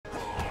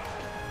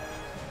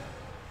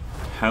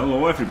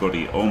Hello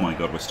everybody, oh my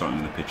god, we're starting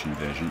with a pitch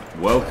invasion.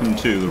 Welcome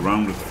to the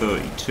round of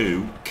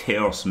 32,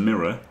 Chaos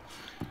Mirror,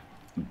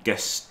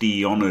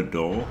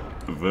 Gestinador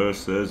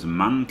versus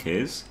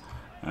Mankiz.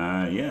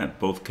 Yeah,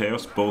 both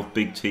Chaos, both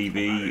big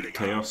TV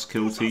Chaos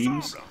kill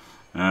teams.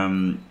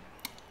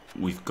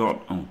 We've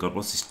got, oh god,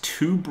 what's this?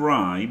 2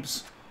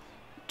 bribes,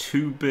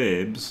 2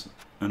 babes,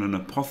 and an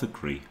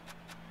apothecary.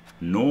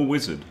 No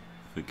wizard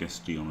for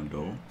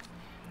Gestinador,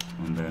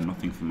 and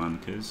nothing for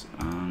Mankiz,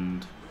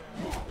 and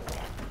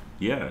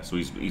yeah, so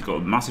he's got a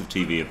massive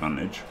TV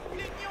advantage.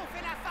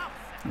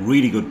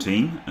 Really good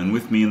team, and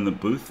with me in the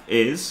booth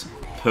is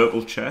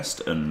Purple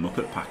Chest and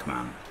Muppet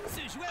Pac-Man.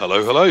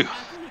 Hello, hello.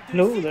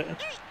 Hello there.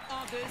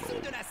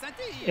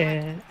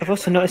 I've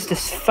also noticed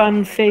this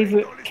fan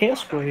favourite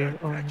Chaos Warrior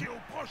on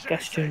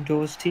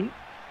Gestinador's team.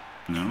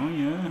 Oh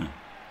yeah.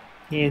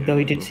 Yeah, though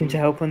he didn't seem to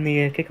help on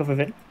the kickoff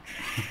event.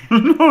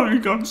 No, he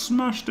got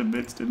smashed to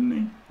bits, didn't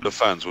he? The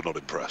fans were not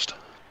impressed.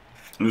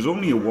 It was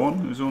only a 1,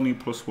 it was only a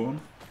 +1.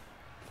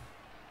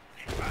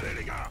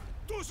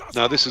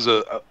 Now this is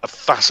a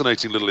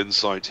fascinating little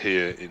insight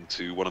here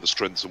into one of the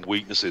strengths and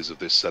weaknesses of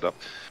this setup.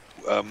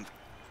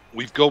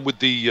 We've gone with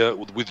the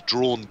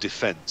withdrawn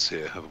defence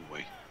here, haven't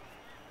we?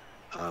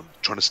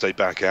 Trying to stay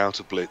back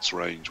out of blitz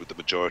range with the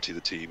majority of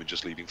the team and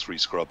just leaving 3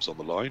 scrubs on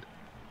the line.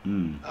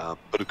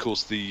 But of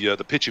course the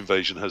pitch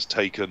invasion has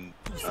taken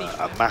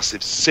a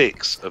massive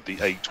 6 of the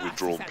 8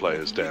 withdrawn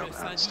players down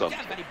and stunned,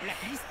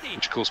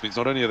 which of course means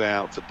not only are they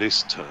out for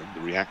this turn,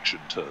 the reaction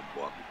turn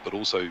 1, but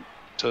also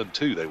turn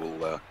 2 they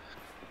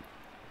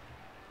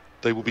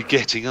will be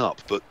getting up,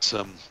 but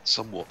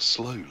somewhat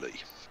slowly.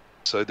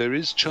 So there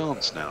is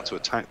chance now to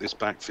attack this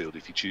backfield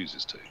if he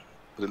chooses to.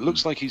 But it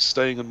looks like he's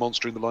staying and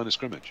monstering the line of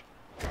scrimmage.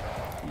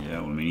 Yeah,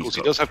 well, I mean, of course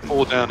he does have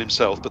 4 down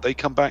himself, but they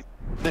come back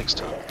next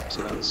turn,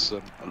 so that's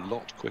a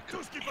lot quicker.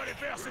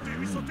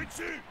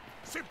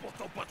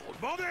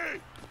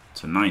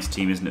 It's a nice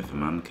team, isn't it, for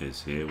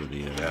Mankiz here with the...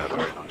 Yeah,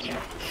 very nice.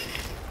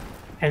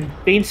 And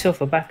being so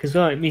far back as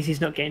well, it means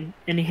he's not getting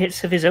any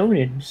hits of his own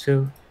in,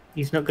 so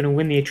he's not going to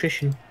win the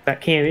attrition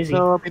back here, is he?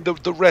 No, I mean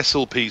the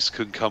wrestle piece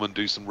can come and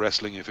do some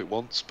wrestling if it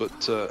wants,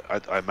 but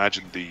I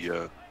imagine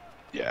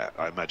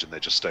I imagine they're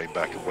just staying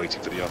back and waiting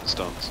for the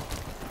unstuns.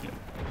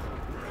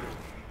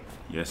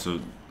 Yeah, so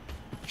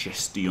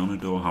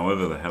Gestinador,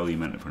 however the hell you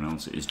meant to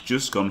pronounce it, has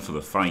just gone for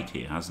the fight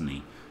here, hasn't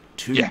he?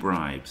 2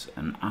 bribes,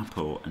 an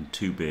Apo, and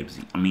 2 babes.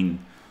 I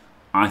mean,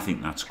 I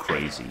think that's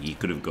crazy. He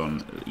could have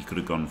gone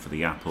for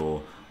the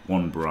Apo,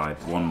 1 bribe,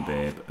 1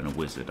 babe, and a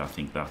wizard. I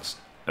think that's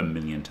a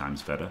million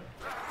times better.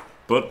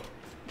 But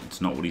it's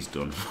not what he's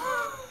done.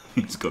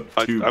 He's got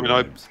 2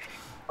 bribes.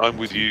 I'm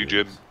with you,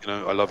 Jim. You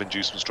know, I love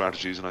inducement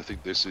strategies, and I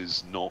think this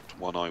is not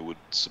one I would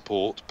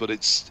support. But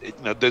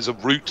there's a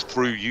route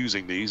through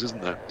using these,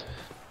 isn't there?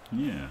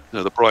 Yeah. You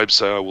know, the bribes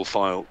say I will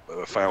foul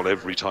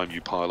every time you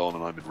pile on,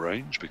 and I'm in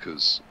range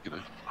because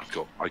I've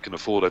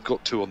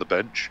got 2 on the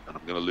bench, and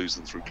I'm going to lose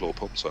them through claw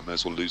pomp, so I may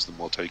as well lose them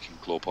while taking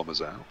claw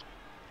pommers out.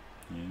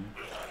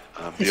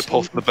 Yeah. The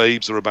apoth and the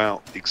babes are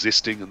about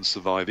existing and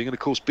surviving, and of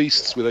course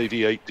beasts with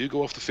AV8 do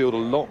go off the field a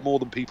lot more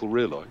than people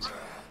realise.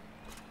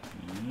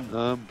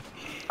 Yeah.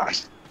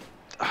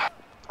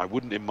 I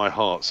wouldn't in my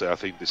heart say I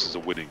think this is a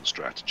winning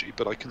strategy,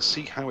 but I can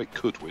see how it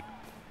could win.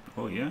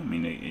 Oh yeah, I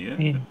mean,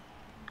 yeah.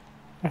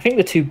 I think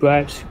the 2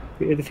 bribes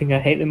are the thing I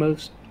hate the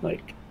most.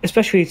 Like,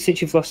 especially since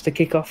you've lost the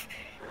kickoff.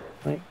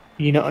 Like,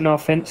 you're not on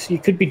offense. You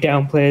could be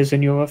down players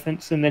on your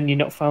offense, and then you're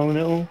not fouling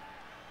at all.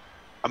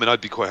 I mean,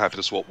 I'd be quite happy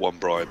to swap 1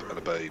 bribe and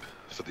a babe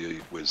for the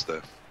whiz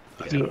there.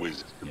 I think the whiz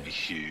is going to be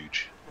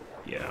huge.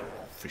 Yeah,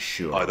 for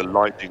sure. Either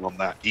lightning on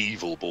that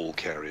evil ball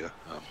carrier,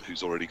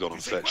 who's already gone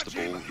and fetched the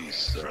ball.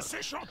 He's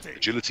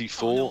agility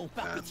 4,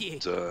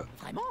 and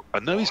I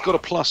know he's got a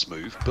plus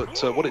move,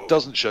 but what it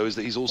doesn't show is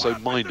that he's also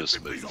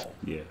minus move.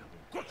 Yeah.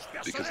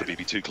 Because the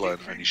BB2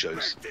 client only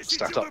shows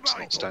stat ups,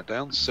 not stat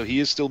downs, so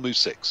he is still move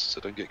 6. So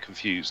don't get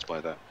confused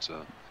by that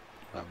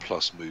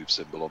plus move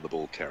symbol on the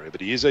ball carrier. But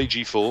he is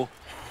AG4,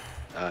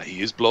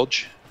 he is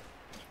blodge,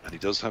 and he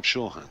does have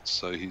sure hands.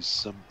 So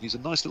he's a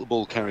nice little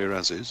ball carrier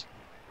as is.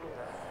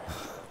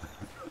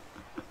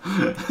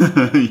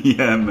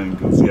 Yeah,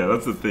 Mankiz. Yeah,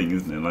 that's the thing,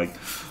 isn't it? Like,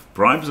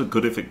 bribes are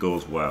good if it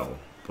goes well,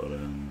 but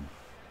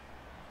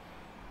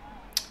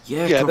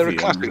yeah, they're a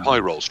classic high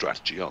roll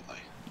strategy, aren't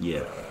they?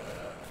 Yeah.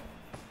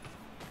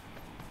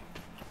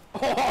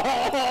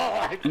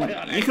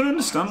 And you can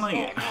understand,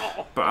 like,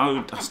 but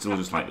I still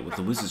just like it.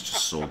 The wizard's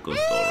just so good,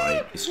 though,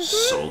 right? It's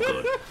just so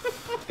good.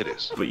 It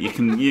is. But you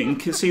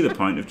can see the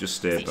point of just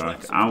stay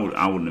back. I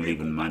wouldn't have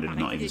even minded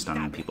not even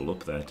standing people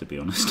up there, to be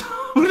honest.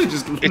 I would have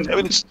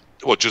just.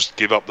 Just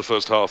give up the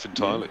first half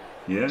entirely.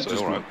 Yeah. So,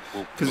 all right,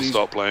 we'll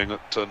start playing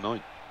at turn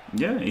 9.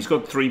 Yeah, he's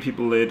got 3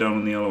 people laid down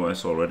on the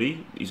LOS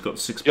already. He's got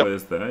 6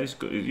 players there. He's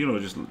got,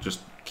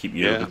 just keep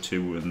yoga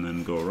 2 and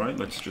then go right.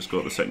 Let's just go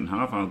to the second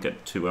half. I'll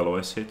get 2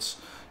 LOS hits,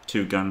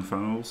 2 gang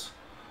fouls,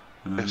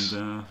 and let's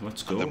go.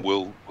 And then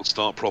we'll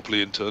start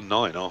properly in turn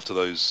 9 after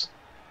those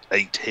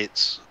 8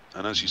 hits,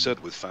 and as you said,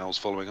 with fouls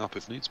following up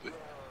if needs be.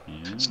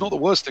 Yeah. It's not the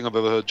worst thing I've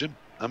ever heard, Jim.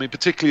 I mean,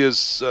 particularly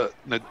as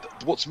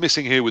what's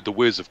missing here with the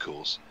Wiz, of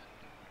course,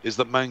 is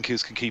that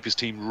Mankiz can keep his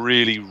team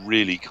really,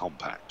 really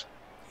compact.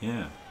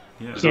 Yeah.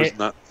 There isn't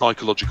that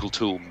psychological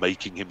tool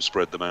making him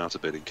spread them out a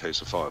bit in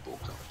case a fireball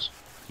comes.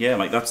 Yeah,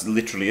 like that's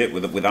literally it.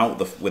 Without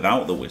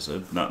the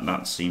wizard,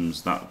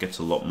 that gets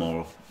a lot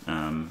more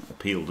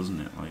appeal, doesn't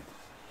it? Like,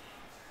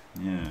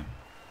 yeah.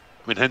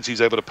 I mean, hence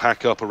he's able to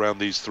pack up around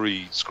these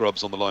 3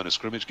 scrubs on the line of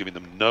scrimmage, giving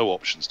them no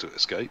options to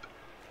escape,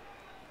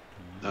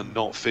 and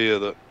not fear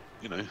that,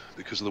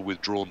 because of the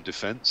withdrawn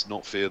defence,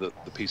 not fear that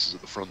the pieces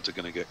at the front are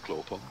going to get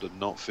claw bombed, and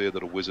not fear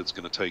that a wizard's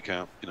going to take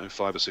out,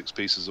 5 or 6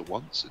 pieces at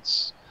once.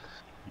 It's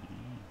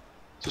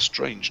a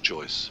strange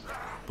choice.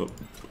 But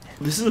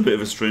this is a bit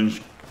of a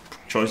strange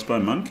choice by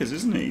Mankiz,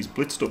 isn't it? He's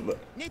blitzed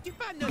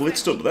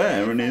up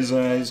there, and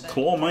his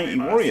claw mighty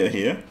warrior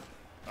here,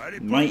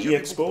 mighty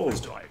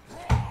exposed.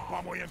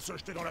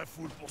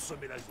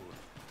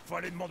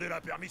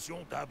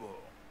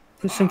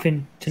 There's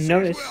something to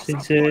notice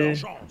is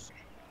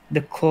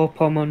the claw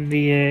palm on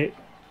the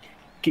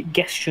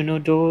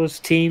Gestinador's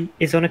team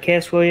is on a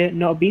Chaos Warrior,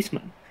 not a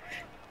Beastman.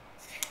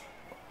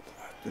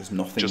 There's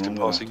nothing Just wrong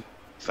in with passing,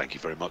 thank you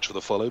very much for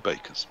the follow,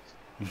 Bakers.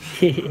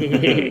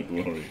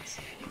 Glorious.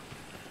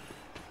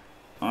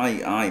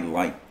 I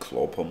like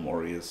claw palm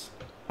warriors.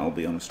 I'll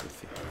be honest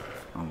with you.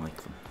 I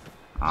like them.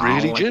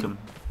 Really, Jim? Them.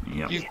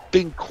 Yep. You've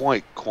been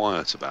quite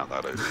quiet about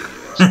that over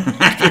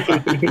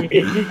the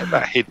years. You've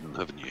that hidden,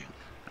 haven't you?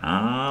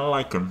 I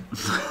like them.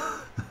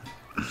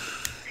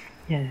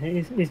 Yeah,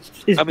 his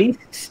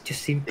beasts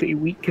just seem pretty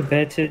weak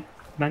compared to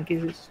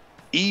Mankiz's.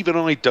 Even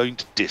I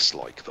don't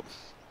dislike them.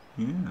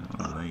 Yeah,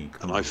 I like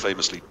them. And I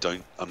famously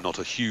I'm not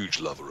a huge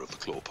lover of the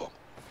claw palm.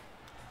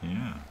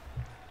 Yeah.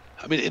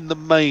 I mean, in the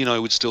main, I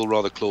would still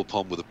rather claw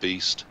palm with a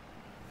beast,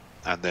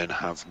 and then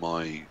have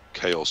my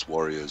Chaos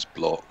Warriors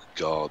block,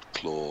 guard,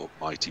 claw,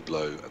 mighty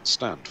blow, and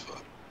stand for.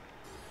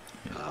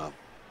 Yeah.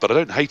 But I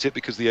don't hate it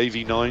because the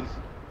AV9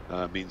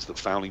 means that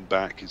fouling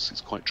back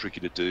is quite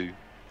tricky to do.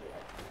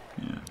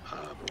 Yeah.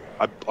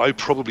 I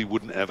probably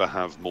wouldn't ever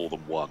have more than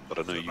one, but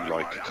I know you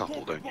like a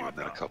couple, don't you? And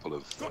then a couple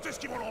of more,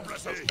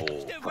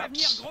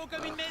 perhaps.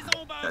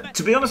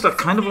 To be honest, I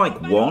kind of like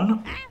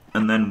one,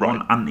 and then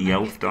one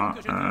anti-elf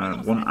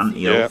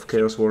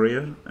Chaos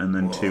Warrior, and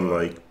then 2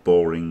 like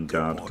boring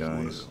guard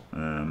guys.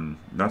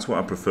 That's what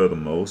I prefer the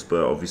most.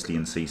 But obviously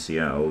in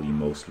CCL, you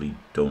mostly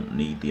don't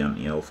need the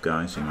anti-elf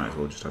guy, so you might as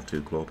well just have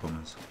 2 claw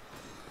palmers.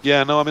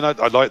 Yeah, no, I mean I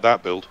like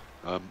that build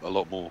a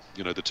lot more.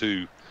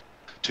 The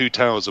two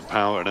towers of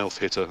power, an elf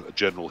hitter, a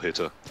general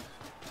hitter,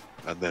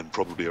 and then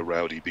probably a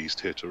rowdy beast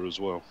hitter as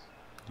well.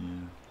 Yeah.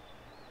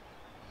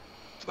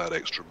 For that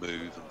extra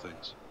move and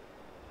things.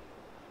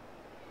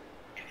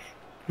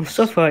 Well,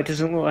 so far it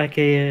doesn't look like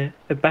a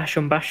bash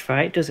on bash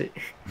fight, does it?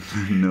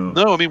 No.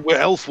 No, I mean, we're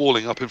elf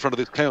walling up in front of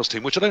this Chaos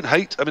team, which I don't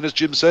hate. I mean, as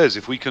Jim says,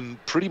 if we can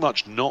pretty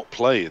much not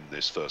play in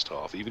this first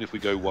half, even if we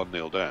go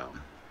 1-0 down,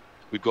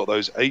 we've got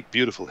those 8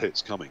 beautiful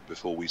hits coming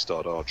before we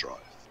start our drive.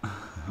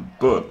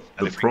 But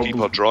and if we keep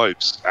our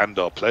drives and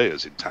our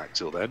players intact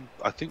till then,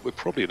 I think we're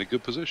probably in a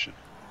good position.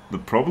 The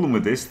problem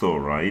with this, though,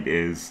 right,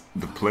 is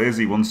the players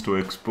he wants to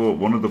expose.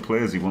 One of the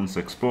players he wants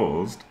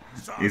exposed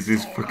is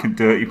this fucking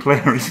dirty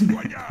player, isn't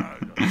it?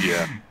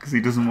 Yeah. Because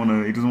he doesn't want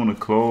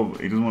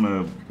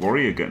a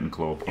warrior getting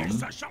claw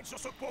palmed.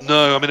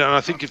 No, I mean, and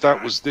I think if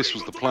this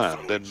was the plan,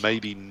 then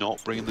maybe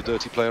not bringing the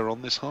dirty player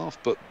on this half.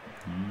 But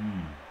I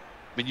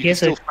mean, you can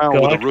still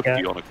foul with a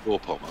rookie on a claw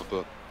palmer,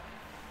 but.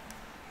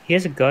 He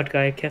has a god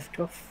guy kept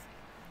off.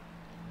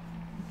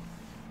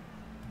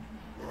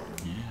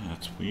 Yeah,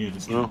 that's weird,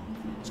 isn't it?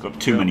 He's got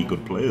too many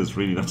good players,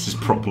 really, that's his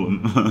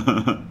problem.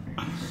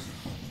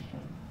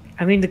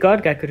 I mean, the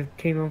god guy could have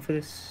came on for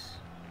this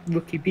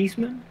rookie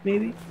beastman,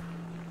 maybe?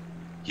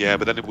 Yeah,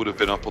 but then it would have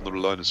been up on the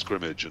line of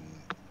scrimmage, and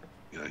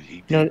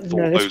he thought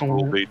those would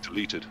all be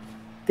deleted.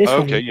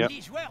 Okay, yeah.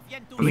 I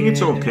think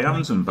it's okay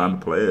having some bad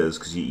players,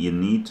 because you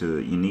need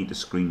to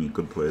screen your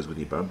good players with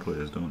your bad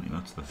players, don't you?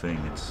 That's the thing.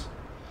 It's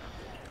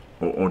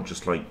or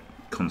just like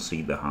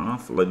concede the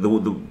half. Like the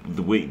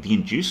way the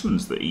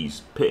inducements that he's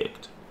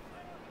picked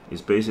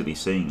is basically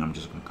saying I'm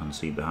just going to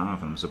concede the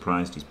half. And I'm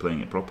surprised he's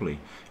playing it properly.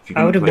 If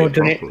you're going to play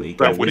it properly,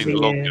 about winning the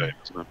long game.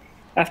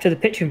 After the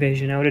pitch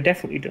invasion, I would have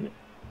definitely done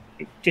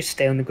it. Just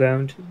stay on the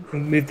ground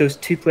and move those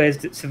 2 players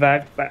that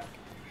survived back.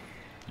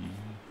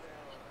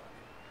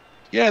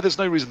 Yeah, there's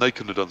no reason they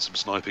couldn't have done some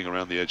sniping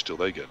around the edge till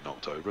they get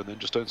knocked over, and then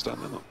just don't stand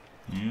them up.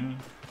 Yeah.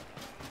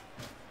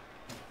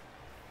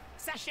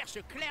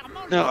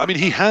 Now, I mean,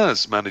 he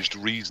has managed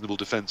reasonable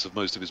defense of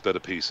most of his better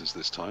pieces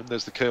this time.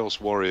 There's the Chaos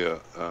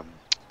Warrior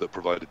that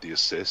provided the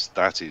assist.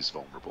 That is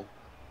vulnerable.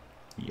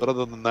 Yeah. But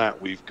other than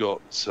that, we've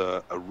got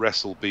a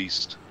Wrestle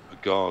Beast, a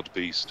Guard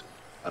Beast,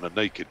 and a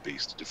Naked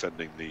Beast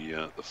defending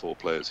the 4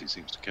 players he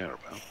seems to care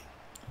about.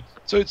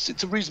 So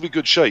it's a reasonably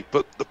good shape,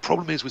 but the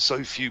problem is with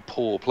so few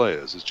poor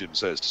players, as Jim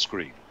says, to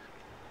screen.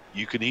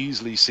 You can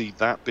easily see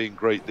that being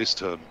great this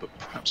turn, but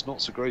perhaps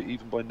not so great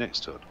even by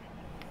next turn.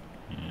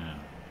 Yeah.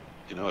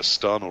 A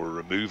stun or a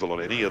removal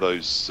on any of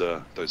those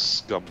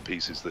scum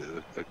pieces that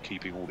are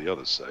keeping all the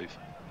others safe.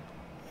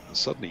 and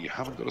suddenly you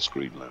haven't got a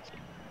screen left.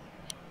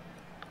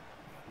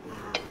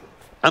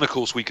 And of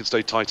course we can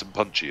stay tight and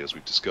punchy, as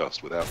we've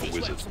discussed, without the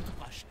wizard,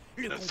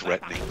 you know,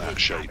 threatening that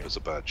shape as a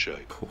bad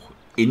shape.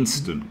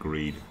 Instant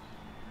greed.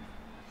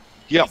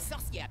 Yeah,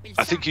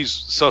 I think he's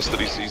sus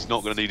that he's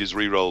not going to need his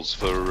rerolls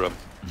for you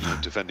know,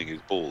 defending his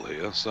ball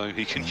here, so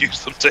he can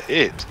use them to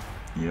hit.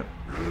 Yep.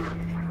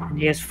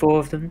 He has 4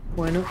 of them.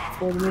 Why not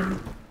 4 of them in?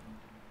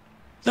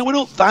 Now we're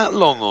not that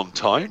long on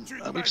time.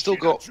 We've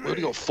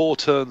only got 4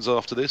 turns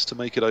after this to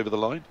make it over the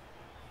line.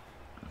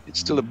 It's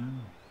still a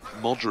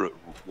moderate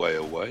way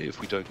away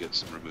if we don't get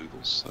some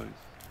removals. So.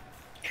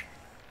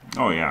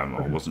 Oh yeah,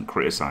 I wasn't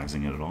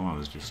criticising it at all. I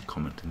was just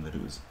commenting that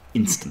it was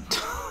instant.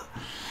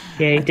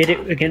 Yeah, he did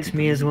it against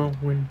me as well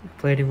when I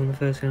played him on the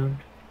first round.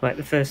 Like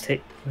the first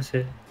hit was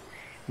a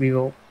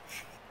reroll.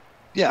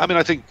 Yeah, I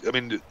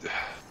mean,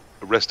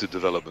 Arrested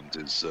Development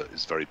is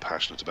very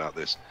passionate about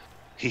this.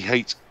 He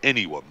hates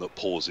anyone that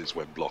pauses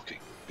when blocking,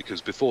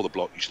 because before the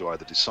block you should have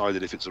either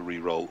decided if it's a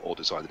reroll or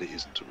decided it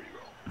isn't a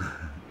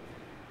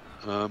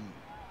reroll.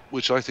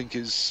 Which I think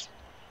is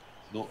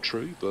not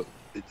true, but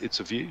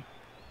it's a view.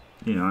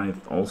 Yeah, I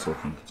also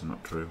think it's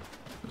not true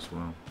as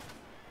well.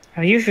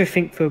 I usually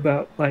think for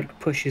about like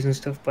pushes and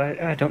stuff,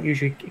 but I don't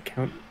usually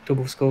count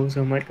double scores.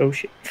 I'm like, oh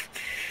shit,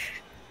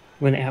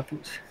 when it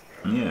happens.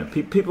 Yeah,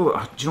 people.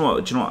 Do you know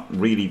what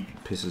really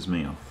pisses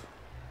me off?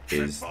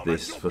 Is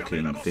this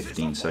fucking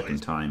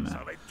 15-second timer.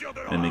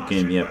 And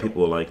again, yeah,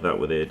 people are like that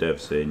with ADEV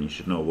saying you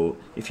should know. Well,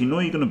 if you know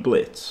you're going to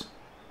blitz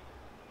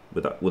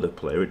with a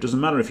player, it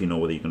doesn't matter if you know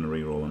whether you're going to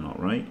reroll or not,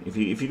 right? If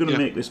you're going to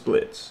make this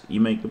blitz,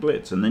 you make the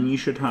blitz, and then you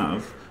should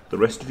have the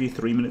rest of your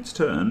 3 minutes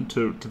turn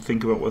to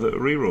think about whether to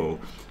reroll.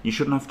 You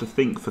shouldn't have to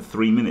think for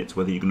 3 minutes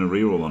whether you're going to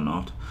reroll or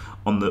not,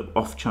 on the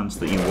off chance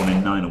that you're 1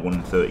 in 9 or 1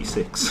 in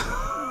 36.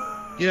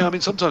 Yeah, I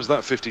mean, sometimes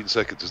that 15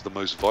 seconds is the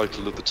most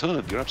vital of the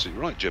turn. You're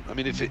absolutely right, Jim. I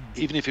mean,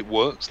 even if it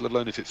works, let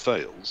alone if it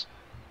fails,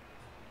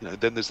 you know,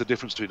 then there's the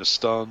difference between a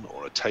stun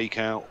or a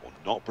takeout or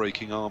not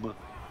breaking armor,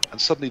 and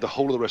suddenly the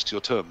whole of the rest of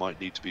your turn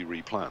might need to be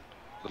replanned,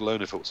 let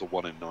alone if it was a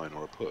 1 in 9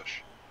 or a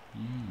push.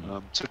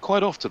 So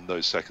quite often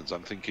those seconds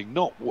I'm thinking,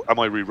 not am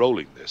I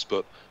re-rolling this,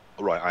 but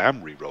all right, I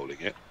am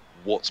re-rolling it.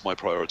 What's my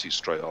priority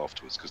straight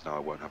afterwards? Because now I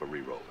won't have a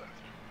re-roll left.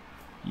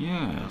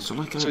 Yeah,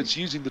 so it's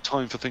using the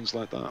time for things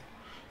like that.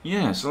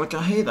 Yeah, so like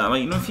I hate that.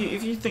 Like, you know,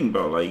 if you think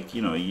about, like,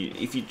 you know,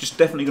 if you're just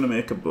definitely going to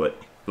make a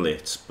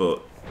blitz,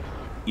 but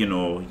you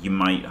know you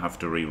might have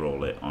to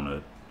re-roll it on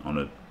a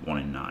 1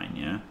 in 9,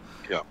 yeah.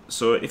 Yeah.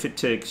 So if it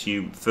takes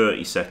you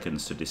 30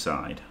 seconds to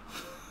decide,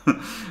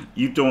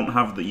 you don't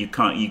have that. You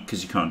can't,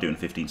 because you can't do it in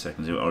 15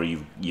 seconds, or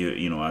you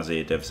know, as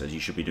ADEV says, you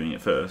should be doing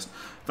it first.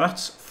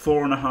 That's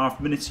 4.5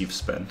 minutes you've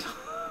spent.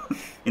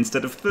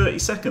 Instead of 30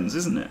 seconds,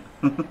 isn't it?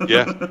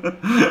 Yeah.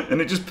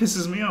 And it just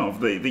pisses me off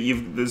that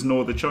there's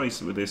no other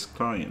choice with this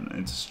client.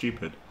 It's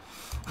stupid.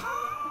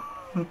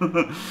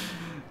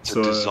 It's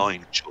a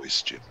design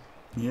choice, Jim.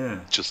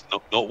 Yeah. Just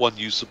not one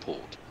you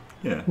support.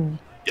 Yeah.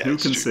 Yeah, who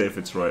can say if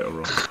it's right or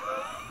wrong?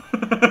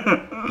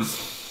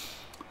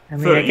 I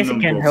mean, I guess it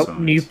can help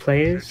new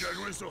players.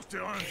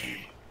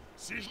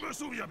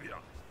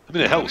 I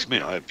mean, it helps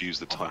me. I abuse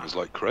the timers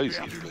like crazy.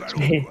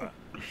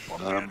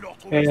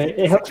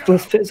 It helps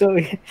both players,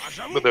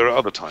 but there are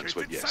other times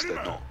when, yes,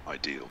 they're not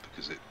ideal,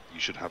 because you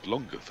should have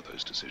longer for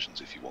those decisions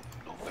if you want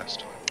them, not less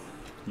time.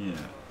 Yeah.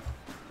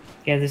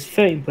 Yeah, there's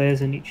 13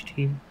 players in each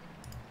team.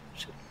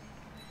 So.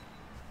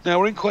 Now,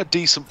 we're in quite a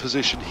decent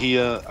position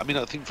here. I mean,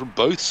 I think from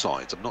both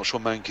sides. I'm not sure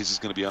Mankiz is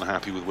going to be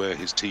unhappy with where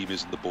his team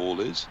is and the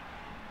ball is.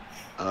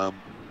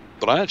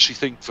 But I actually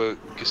think for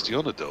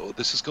Gestinador,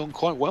 this has gone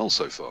quite well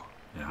so far.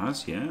 It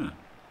has, yeah.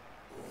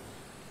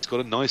 It's got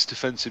a nice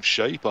defensive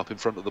shape up in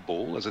front of the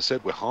ball. As I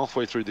said, we're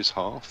halfway through this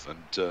half, and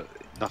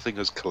nothing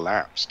has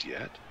collapsed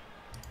yet.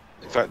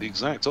 In fact, the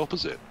exact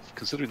opposite.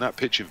 Considering that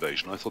pitch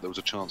invasion, I thought there was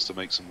a chance to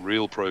make some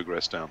real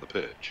progress down the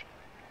pitch.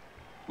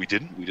 We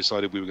didn't. We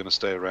decided we were going to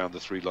stay around the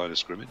 3-line of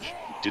scrimmage.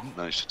 We didn't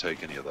manage to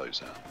take any of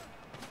those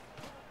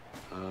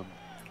out.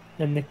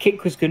 And the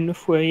kick was good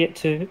enough where he had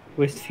to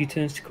waste a few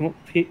turns to come up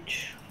the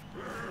pitch.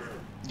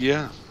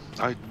 Yeah,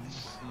 I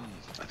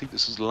think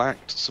this has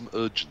lacked some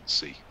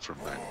urgency from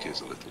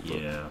Mankiz a little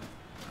bit. Yeah,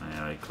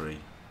 I agree.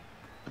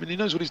 I mean, he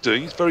knows what he's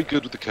doing. He's very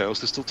good with the chaos.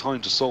 There's still time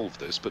to solve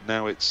this, but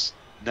now it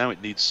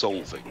needs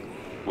solving.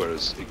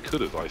 Whereas it could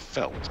have, I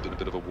felt, been a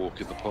bit of a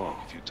walk in the park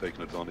if you'd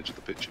taken advantage of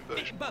the pitch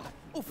invasion. But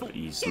I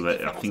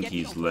think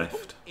he's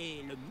left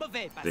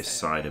this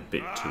side a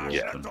bit too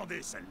open.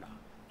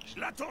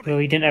 Well,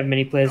 he didn't have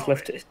many players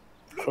left to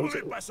close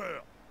it.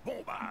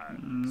 No,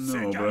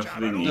 but I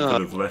think he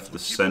could have left the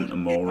centre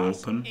more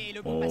open,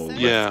 or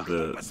left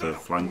the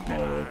flank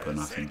more open.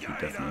 I think he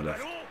definitely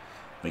left.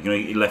 Like, you know,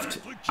 he left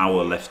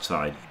our left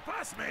side.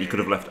 He could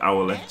have left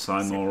our left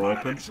side more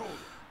open.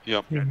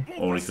 Yep.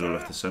 Or he could have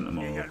left the centre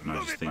more open. I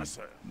just think.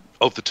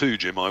 Of the two,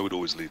 Jim, I would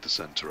always leave the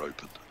centre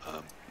open.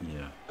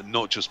 Yeah. And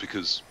not just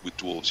because with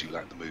dwarves you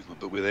lack the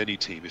movement, but with any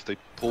team, if they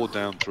pour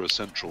down through a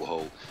central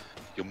hole,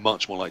 you're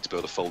much more likely to be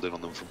able to fold in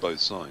on them from both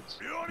sides.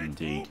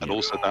 Indeed. And yeah.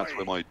 also that's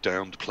where my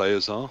downed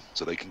players are,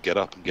 so they can get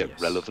up and get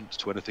Yes. relevant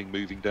to anything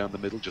moving down the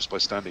middle just by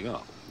standing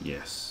up.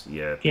 Yes,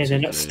 yeah. Yeah, they're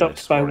not particularly stopped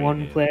this by warrior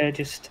one here. player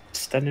just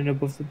standing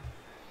above them.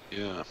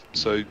 Yeah.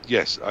 So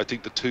yes, I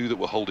think the two that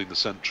were holding the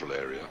central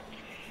area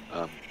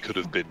could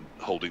have been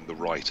holding the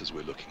right as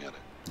we're looking at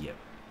it. Yeah,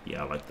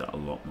 yeah, I like that a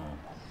lot more.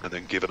 And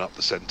then given up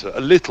the centre a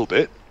little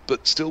bit,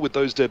 but still with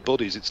those dead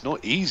bodies, it's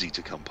not easy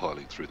to come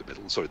piling through the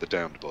middle. Sorry, the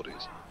downed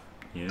bodies.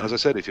 Yeah, As I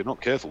said, if you're not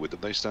careful with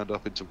them, they stand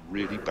up into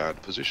really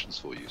bad positions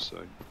for you.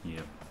 So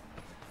yeah,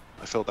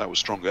 I felt that was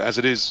stronger. As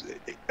it is,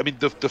 I mean,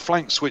 the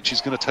flank switch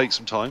is going to take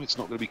some time. It's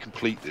not going to be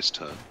complete this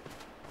turn.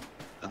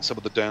 And some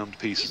of the downed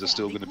pieces are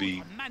still going to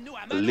be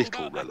a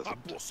little relevant.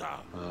 There's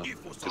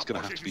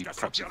going to have to be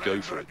perhaps a go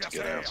for it to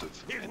get out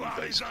of any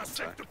base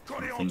contact.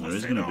 I think there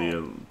is going to be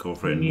a go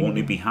for it, and won't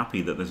he be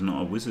happy that there's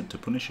not a wizard to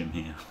punish him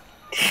here?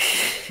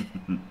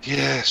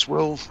 Yes,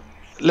 well,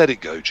 let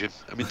it go, Jim.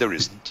 I mean, there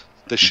isn't.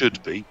 There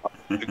should be.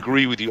 I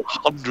agree with you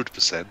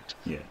 100%.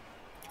 Yeah.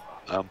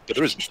 But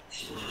there isn't.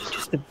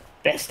 Just the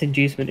best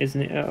inducement,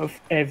 isn't it, out of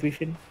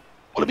everything?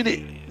 Well, I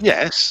mean, Really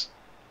is.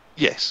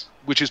 yes.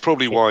 Which is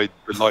probably why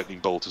the lightning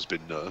bolt has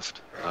been nerfed,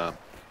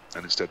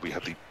 and instead we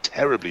have the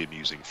terribly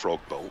amusing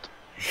frog bolt.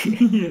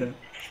 Yeah.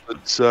 But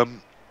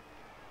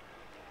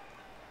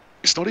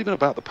it's not even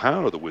about the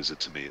power of the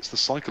wizard to me. It's the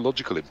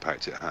psychological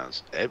impact it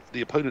has.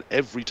 The opponent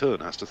every turn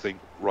has to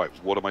think, right,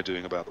 what am I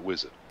doing about the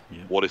wizard?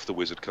 Yeah. What if the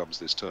wizard comes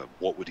this turn?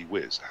 What would he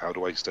whiz? How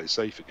do I stay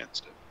safe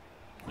against it?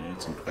 Yeah,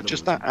 it's incredible. And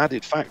just that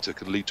added factor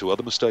can lead to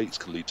other mistakes,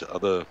 can lead to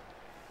other,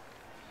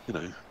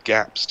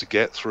 gaps to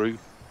get through.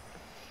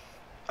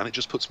 And it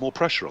just puts more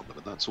pressure on them,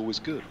 and that's always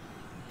good.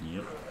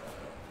 Yep.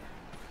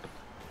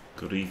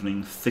 Good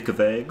evening, thick of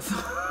eggs.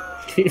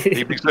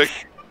 Evening stick.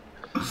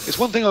 It's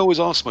one thing I always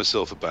ask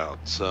myself about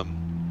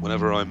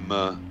whenever I'm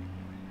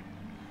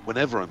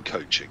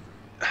coaching.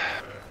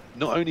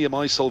 Not only am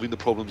I solving the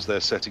problems they're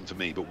setting for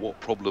me, but what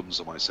problems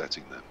am I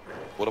setting them?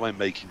 What am I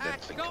making them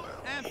think about?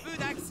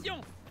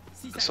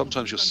 And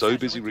sometimes you're so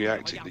busy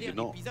reacting that you're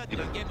not,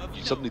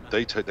 suddenly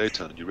they take their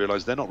turn and you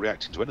realise they're not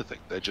reacting to anything.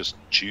 They're just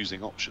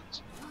choosing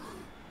options.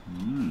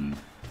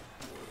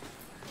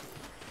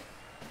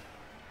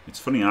 It's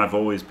funny, I've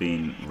always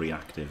been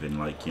reactive in,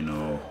 like,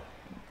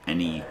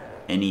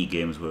 any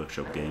Games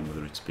Workshop game,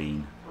 whether it's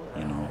been,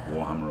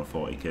 Warhammer or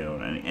 40k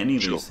or any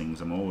of Sure. these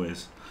things.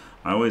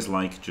 I always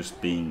like just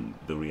being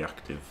the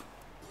reactive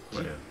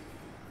player.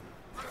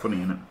 Funny,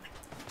 innit?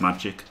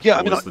 Magic. Yeah,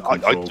 I mean, always the I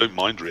control don't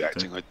mind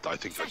reacting. thing. I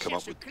think I come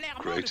up with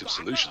creative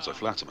solutions. I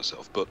flatter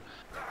myself, but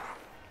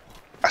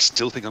I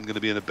still think I'm going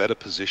to be in a better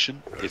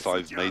position if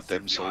I've made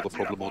them solve a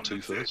problem or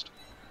two first.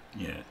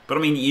 Yeah, but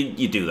I mean,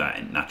 you do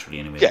that naturally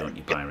anyway, Yeah, don't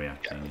you? By yeah,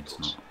 reacting, of it's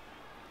course. not.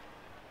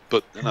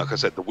 But like I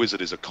said, the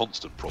wizard is a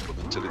constant problem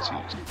until it's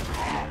used.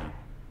 Yeah.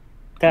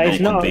 That Then is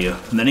it can not. be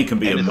then it can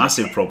be a Anything.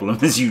 massive problem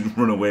as you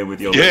run away with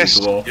your Yes,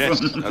 little dwarf.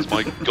 yes, as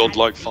my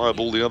godlike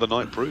fireball the other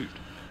night proved.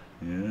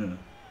 Yeah.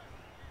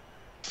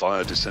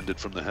 Fire descended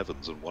from the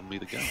heavens and won me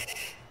the game.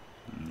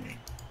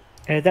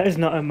 That is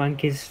not a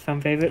Mankiz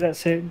fan favourite,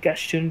 that's a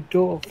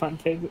Gestinador fan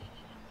favourite.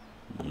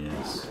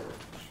 Yes.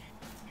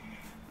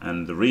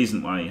 And the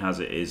reason why he has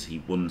it is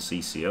he won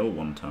CCL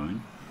one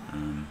time,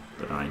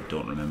 that I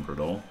don't remember at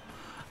all.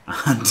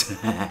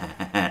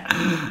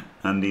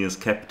 And he has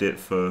kept it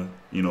for,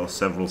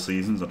 several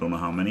seasons, I don't know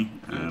how many.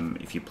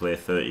 If you play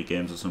 30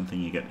 games or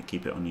something, you get to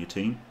keep it on your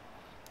team.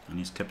 And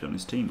he's kept it on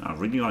his team. I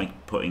really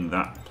like putting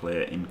that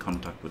player in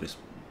contact with this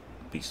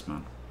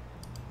Beastman.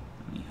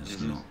 And he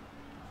has not.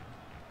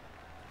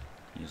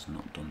 He has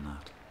not done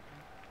that.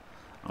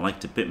 I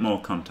liked a bit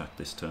more contact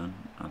this turn.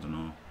 I don't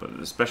know, but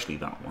especially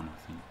that one,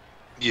 I think.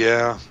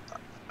 Yeah,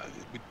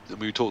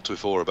 we talked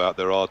before about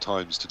there are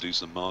times to do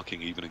some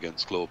marking even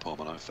against Clawpom,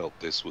 and I felt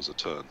this was a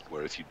turn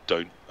where if you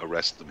don't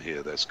arrest them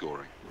here, they're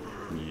scoring.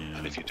 Yeah.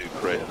 And if you do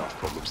create enough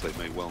problems, they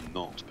may well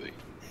not be.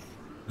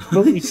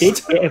 Well, he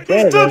did get a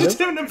player though, Dodged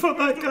him to put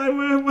that guy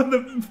where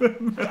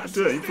the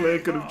dirty player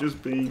could have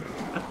just been.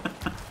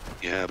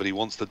 Yeah, but he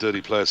wants the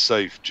dirty player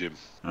safe, Jim.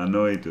 I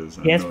know he does.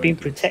 He has been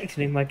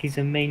protecting him like he's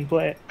a main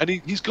player. And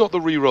he's got the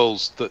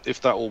rerolls that if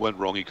that all went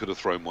wrong, he could have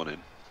thrown one in.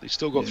 He's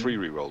still got 3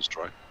 rerolls,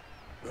 try.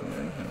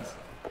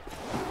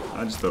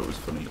 I just thought it was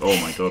funny. Oh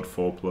my god,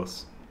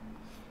 4+.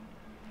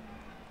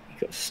 He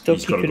got stuck.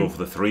 He's got to go for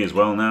the 3 as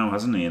well now,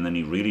 hasn't he? And then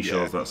he really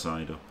shows that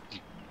side up.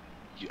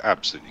 You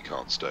absolutely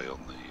can't stay on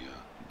the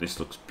This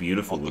looks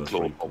beautiful with a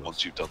claw 3+.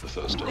 once you've done the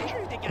first stage.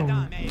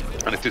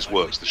 And if this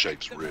works, the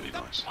shape's really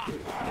nice.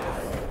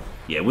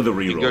 Yeah, with a He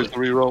reroll. goes the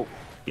reroll.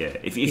 Yeah,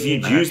 if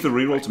you'd use the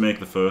reroll to make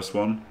the first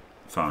one,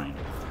 fine.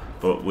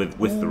 But with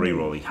the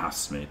reroll, he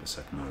has to make the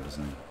second one,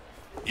 doesn't he?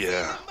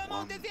 Yeah.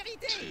 1, 2,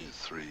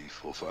 3,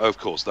 4, 5. Of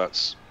course,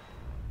 that's.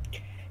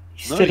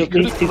 He No, stood he up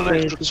could these have two done an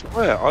players. extra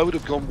square. I would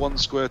have gone 1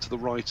 square to the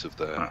right of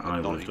there. I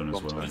and not would have done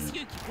even as gone well. to-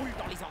 Yeah.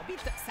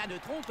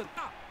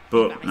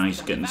 But now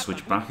he's getting the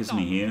switch back, isn't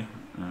he? Here.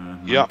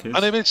 Yeah, Mankiz? and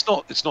I mean it's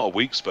not a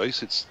weak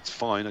space. It's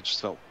fine. I just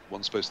felt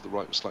 1 space to the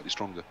right was slightly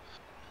stronger.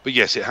 But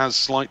yes, it has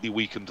slightly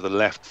weakened the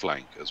left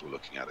flank as we're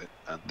looking at it,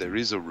 and there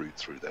is a route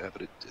through there,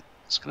 but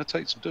it's going to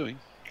take some doing.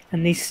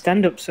 And these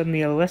stand-ups on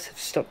the LS have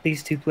stopped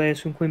these two players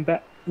from coming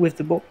back with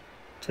the ball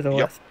to the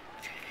left.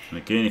 And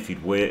again, if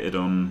you'd waited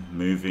on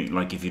moving,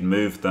 like if you'd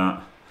moved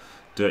that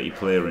dirty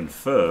player in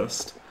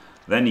first,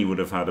 then he would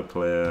have had a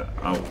player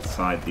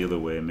outside the other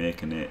way,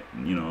 making it,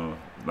 you know,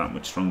 that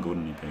much stronger,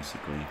 wouldn't he,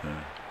 basically?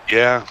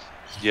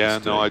 Yeah,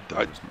 no,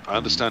 I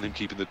understand him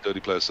keeping the dirty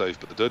player safe,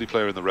 but the dirty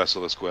player in the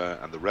wrestler square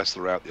and the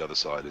wrestler out the other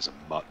side is a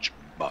much,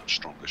 much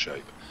stronger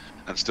shape,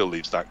 and still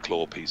leaves that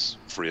claw piece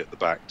free at the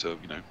back to,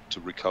 you know, to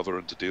recover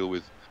and to deal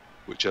with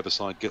whichever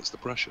side gets the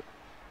pressure.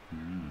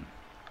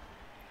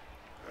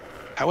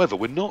 However,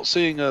 we're not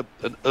seeing an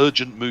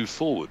urgent move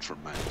forward from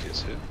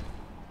Mankiz here.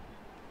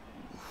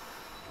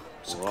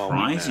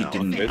 I'm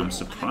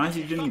surprised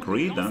he didn't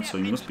greed that, so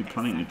he must be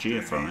planning to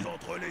GFI.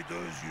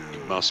 He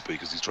must be,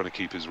 because he's trying to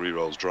keep his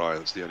rerolls dry.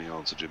 That's the only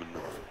answer, Jim.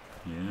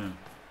 Yeah.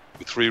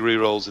 With 3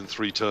 rerolls in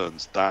 3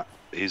 turns, that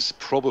is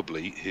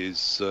probably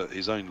his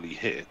only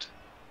hit.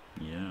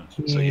 Yeah.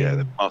 So yeah,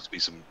 there must be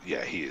some.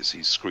 Yeah, he is.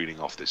 He's screening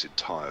off this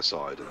entire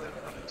side and then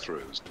running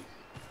through, isn't he?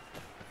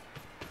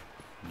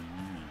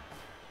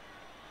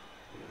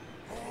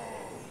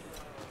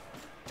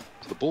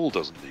 So the ball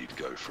doesn't need to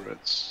go for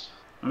it.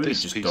 I mean, it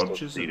just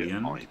dodges at the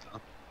end.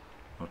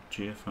 Or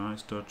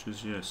GFI's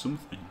dodges, yeah,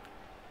 something.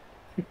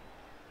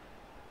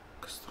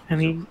 I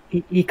mean,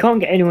 you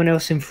can't get anyone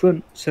else in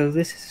front, so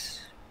this is...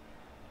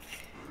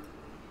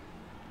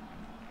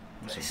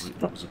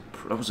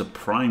 That was a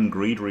prime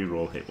greed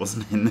reroll hit,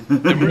 wasn't it?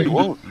 It really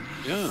was,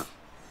 yeah.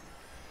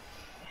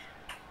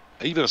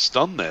 Even a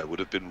stun there would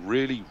have been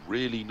really,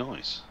 really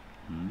nice.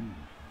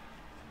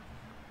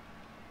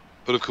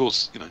 But of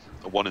course, you know,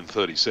 a 1 in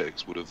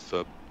 36 would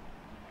have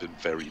been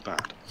very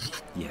bad.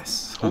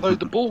 Yes. Although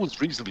the ball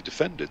was reasonably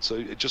defended, so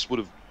it just would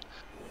have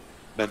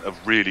meant a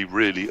really,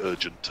 really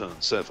urgent turn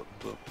 7.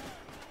 But...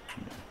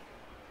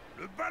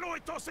 And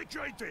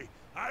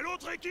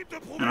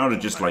I would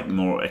have just like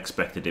more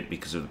expected it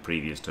because of the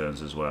previous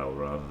turns as well,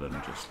 rather than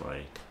just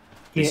like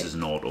this is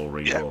an auto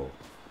reroll.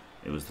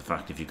 It was the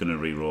fact if you're going to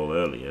reroll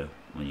earlier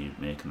when you're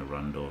making a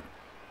rando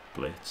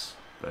blitz,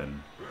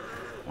 then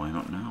why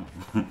not now?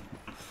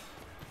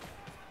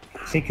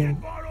 So you can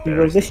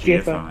reroll this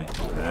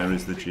GFI. There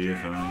is the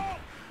GFI.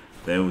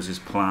 There was his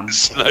plan.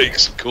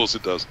 Snakes, of course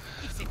it does.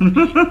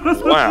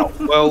 Wow.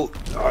 Well,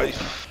 I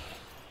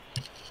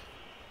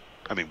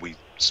mean, we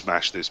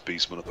smash this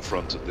beastman at the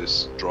front of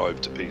this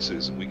drive to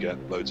pieces, and we get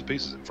loads of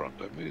pieces in front,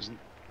 don't we? Isn't?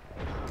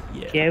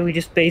 Yeah, we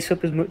just base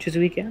up as much as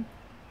we can.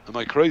 Am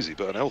I crazy?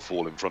 But an elf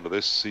wall in front of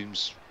this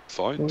seems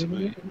fine to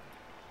me.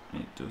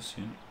 It does,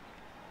 yeah.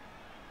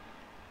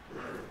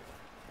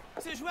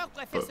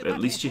 But at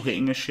least you're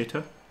hitting a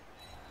shitter.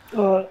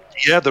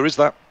 Yeah, there is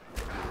that.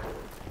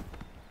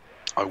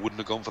 I wouldn't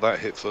have gone for that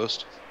hit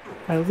first.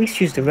 I at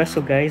least use the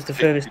wrestle guy, he's the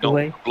furthest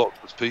away. Block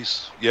this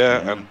piece.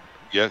 And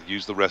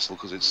use the wrestle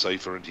because it's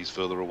safer and he's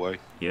further away.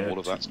 Yeah, all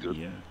of that's good.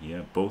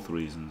 Yeah, both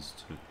reasons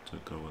to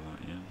go with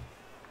that, yeah.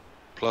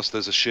 Plus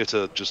there's a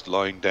shitter just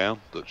lying down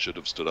that should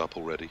have stood up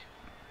already.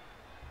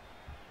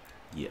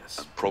 Yes.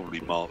 And probably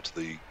marked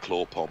the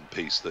claw pom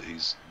piece that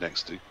he's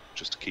next to,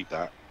 just to keep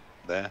that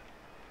there.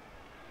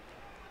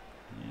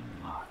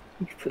 Yeah.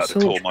 At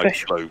the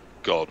almighty blow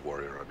God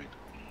warrior, I mean.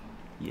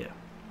 Yeah.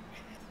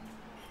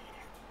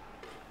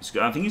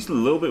 I think he's a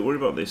little bit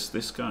worried about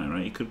this guy,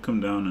 right? He could come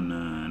down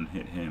and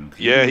hit him.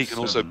 Yeah, he can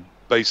also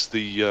base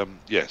the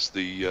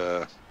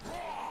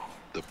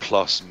the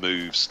plus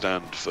move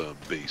stand firm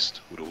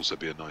beast would also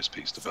be a nice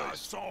piece to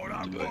base.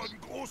 I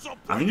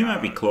think he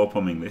might be claw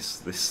pomming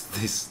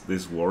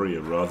this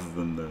warrior rather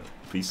than the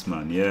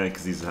beastman. Yeah,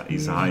 because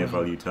he's a higher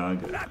value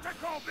target.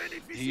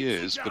 He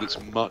is, but it's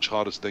much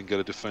harder to then get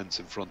a defense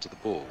in front of the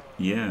ball.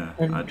 Yeah,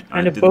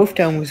 and a both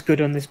down was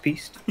good on this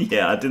beast.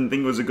 Yeah, I didn't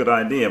think it was a good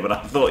idea, but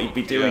I thought he'd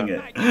be doing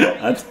it.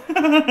 Yeah,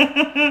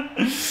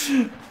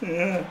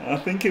 I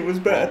think it was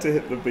better to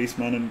hit the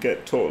beastman and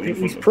get totally in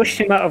front He's of pushed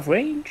him out of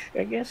range,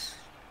 I guess.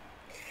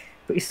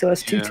 But he still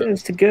has 2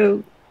 turns to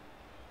go.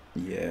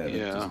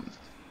 Yeah.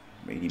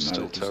 Really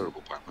still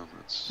terrible, Batman.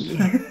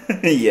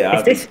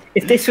 Yeah.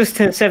 If this was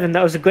turn 7,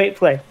 that was a great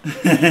play.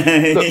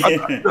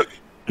 Look,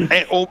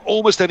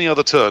 almost any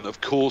other turn, of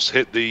course,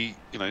 hit the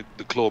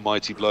claw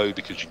mighty blow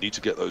because you need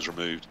to get those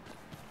removed.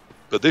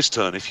 But this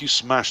turn, if you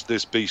smashed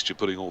this beast you're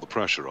putting all the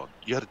pressure on,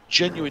 you had a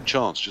genuine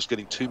chance just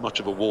getting too much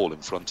of a wall in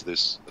front of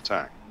this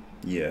attack.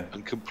 Yeah.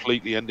 And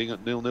completely ending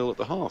at 0-0 at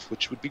the half,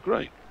 which would be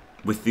great.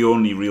 With the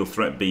only real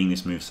threat being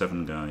this move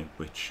 7 guy,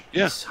 which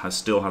he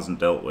still hasn't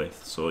dealt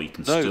with, so he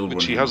can still run.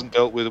 Which he hasn't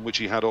dealt with and which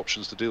he had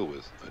options to deal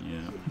with.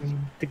 Yeah.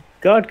 The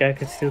guard guy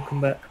could still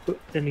come back, but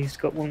then he's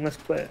got 1 less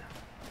player.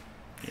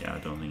 Yeah, I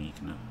don't think he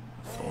can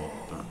afford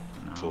that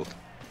now.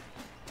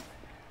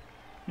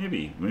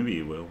 Maybe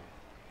he will.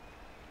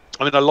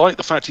 I mean, I like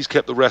the fact he's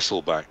kept the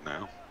wrestle back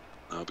now,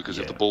 because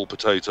if the ball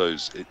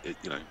potatoes,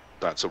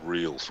 that's a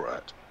real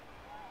threat.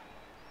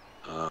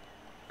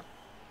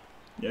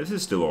 Yeah, this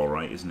is still all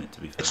right, isn't it? To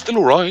be fair, it's still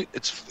all right.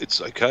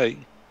 It's okay.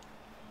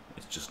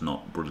 it's just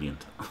not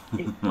brilliant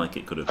like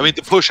it could have I mean,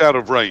 the push out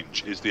of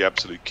range is the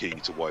absolute key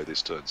to why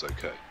this turn's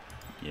okay.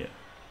 Yeah.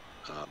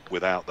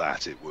 Without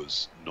that, it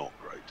was not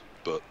great,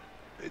 but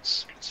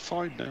it's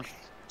fine now.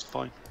 It's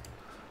fine.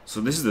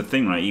 So this is the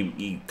thing, right?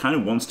 He kind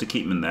of wants to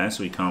keep him in there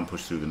so he can't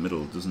push through the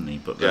middle, doesn't he?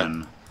 But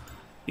then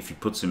if he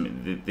puts him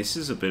in, this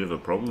is a bit of a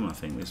problem, I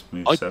think. This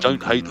move I 7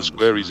 don't hate the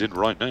square he's in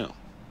right now.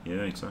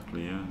 Yeah,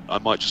 exactly, yeah. I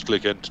might just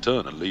click end to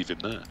turn and leave him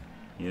there.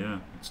 Yeah,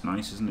 it's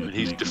nice, isn't it? And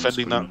he's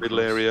defending that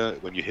middle area.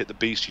 When you hit the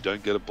beast, you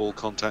don't get a ball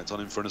contact on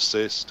him for an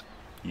assist.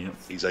 Yep.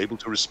 He's able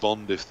to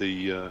respond if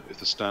the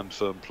stand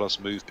firm plus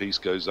move piece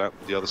goes out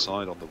the other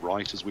side on the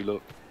right as we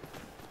look.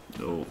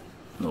 No,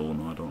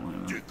 I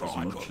don't like that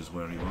as much as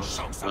where he was.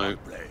 No,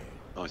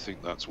 I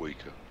think that's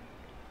weaker.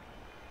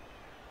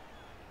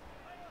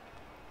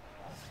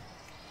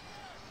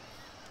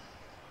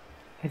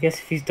 I guess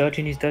if he's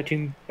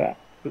dodging back,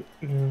 but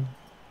no.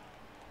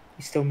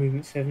 He's still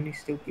movement 7, he's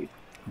still good.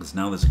 Because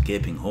now there's a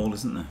gaping hole,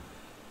 isn't there?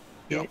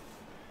 Yeah.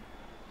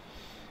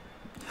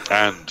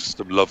 And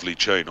some lovely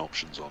chain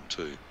options on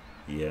too.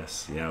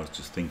 Yes, yeah,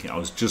 I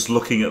was just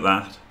looking at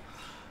that,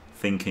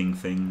 thinking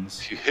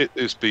things. If you hit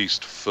this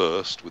beast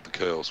first with the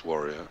Chaos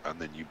Warrior, and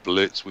then you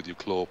blitz with your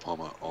Claw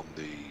Pommer on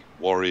the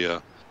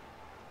warrior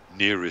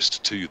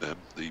nearest to them,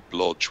 the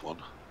Blodge one.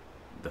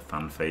 The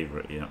fan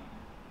favourite, yeah.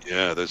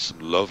 Yeah, there's some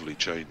lovely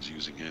chains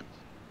using him.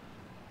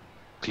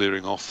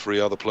 Clearing off 3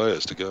 other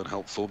players to go and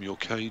help form your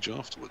cage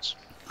afterwards.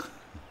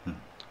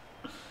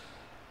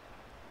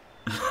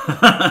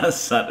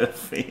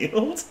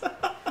 Satterfield.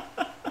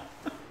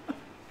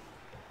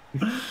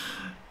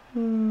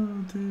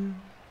 Oh dear.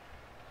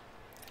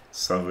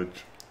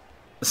 Savage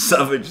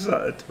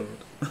Satterfield.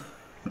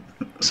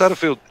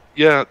 Satterfield,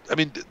 yeah, I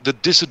mean, the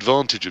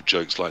disadvantage of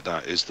jokes like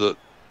that is that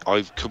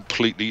I've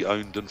completely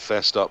owned and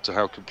fessed up to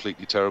how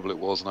completely terrible it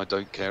was, and I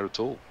don't care at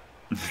all.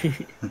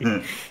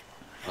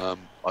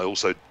 I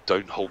also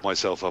don't hold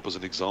myself up as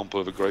an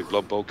example of a great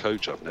Blood Bowl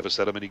coach. I've never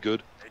said I'm any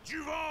good.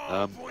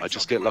 I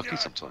just get lucky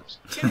sometimes.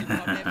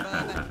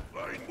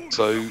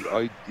 So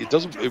it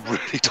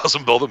really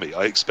doesn't bother me.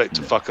 I expect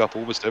to fuck up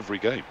almost every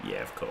game.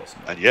 Yeah, of course.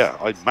 And yeah,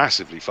 I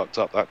massively fucked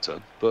up that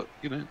turn, but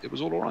you know, it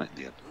was all alright in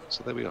the end.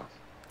 So there we are.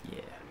 Yeah.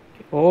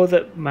 All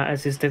that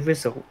matters is the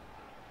result.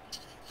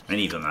 And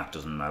even that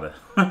doesn't matter.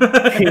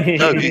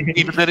 No,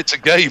 even then it's a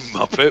game,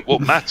 Muppet. What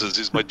matters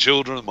is my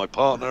children and my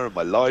partner and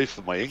my life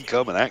and my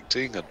income and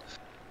acting and,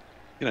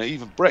 you know,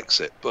 even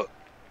Brexit. But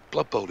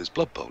Blood Bowl is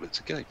Blood Bowl. It's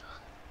a game.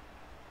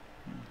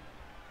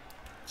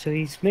 So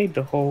he's made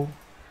the hole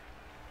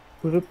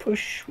with a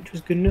push, which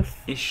was good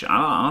enough. Ish.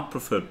 I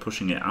preferred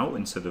pushing it out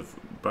instead of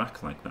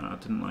back like that. I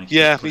didn't like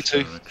Yeah, the me push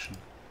too. Direction.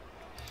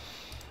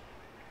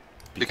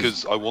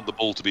 Because I want the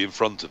ball to be in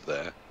front of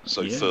there,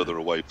 so Yeah. further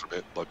away from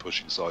it by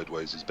pushing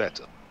sideways is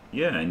better.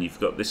 Yeah, and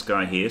you've got this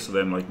guy here, so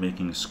they're like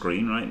making a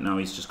screen right now.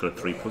 He's just got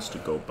a 3+ to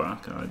go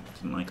back. I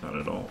didn't like that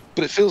at all.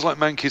 But it feels like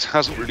Mankiz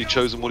hasn't really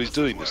chosen what he's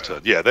doing this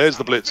turn. Yeah, there's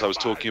the blitz I was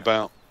talking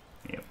about.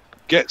 Yep.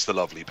 Gets the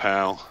lovely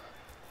pow.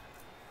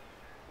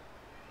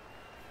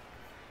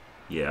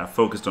 Yeah, I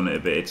focused on it a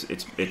bit.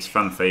 It's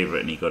fan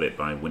favourite, and he got it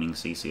by winning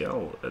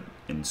CCL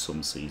in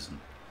some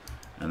season.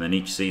 And then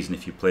each season,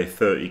 if you play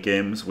 30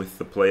 games with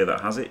the player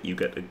that has it, you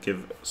get to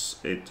give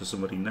it to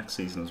somebody next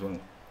season as well.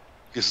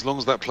 Because as long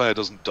as that player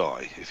doesn't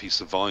die, if he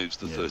survives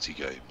the Yeah. 30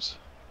 games.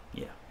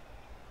 Yeah.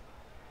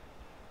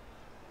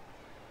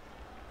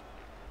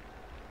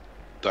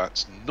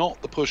 That's not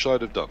the push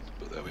I'd have done,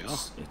 but there we are.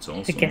 It's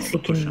also guess not he the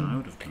push can- I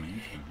would have done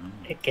either. No.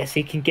 I guess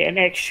he can get an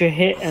extra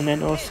hit and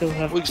then also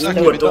have... Well,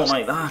 exactly. Ooh, I don't That's-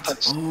 like that.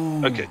 that's-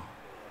 Oh. Okay,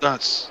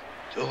 that's...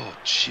 Oh,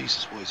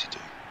 Jesus, what is he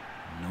doing?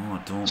 No, I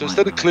don't So like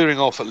instead of that. clearing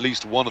off at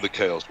least one of the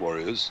Chaos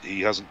Warriors, he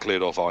hasn't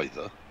cleared off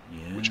either,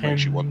 Yeah. which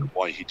makes you wonder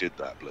why he did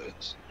that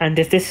blitz. And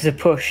if this is a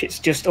push, it's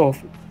just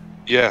awful.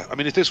 Yeah, I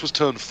mean, if this was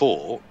turn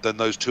 4, then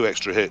those 2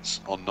 extra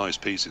hits on nice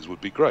pieces would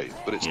be great,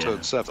 but it's Yeah.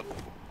 turn 7.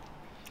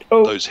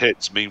 Oh, Those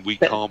hits mean we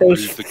But can't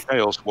those- move the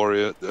Chaos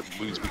Warrior, that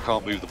means we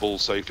can't move the ball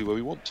safely where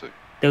we want to.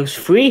 those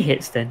 3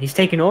 hits then. He's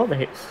taking all the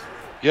hits.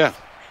 Yeah,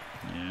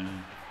 Yeah.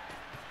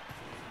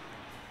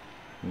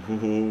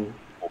 Ooh.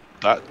 well,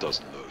 that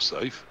doesn't look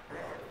safe.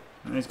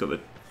 And he's got a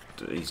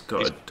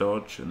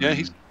dodge. And Yeah, then...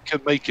 he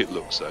can make it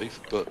look safe,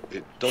 but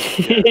it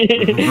doesn't yet.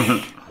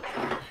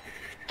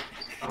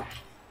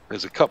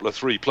 There's a couple of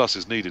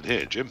 3+ needed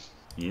here, Jim.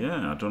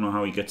 Yeah, I don't know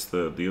how he gets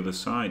the other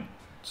side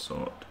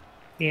sort.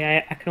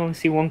 Yeah, I can only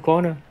see one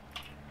corner.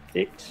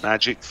 It's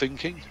Magic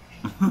thinking.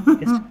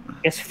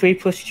 guess 3+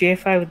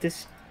 J5 with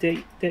this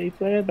dirty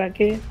player back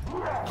here.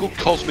 It's called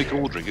cosmic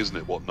ordering, isn't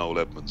it, what Noel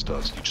Edmonds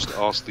does? You just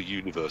ask the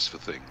universe for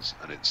things,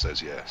 and it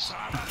says yes.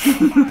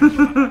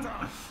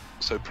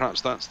 So perhaps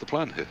that's the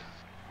plan here.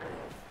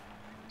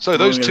 So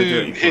those Going with a 2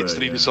 dirty hits player,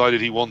 that he yeah. decided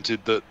he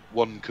wanted, that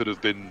one could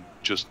have been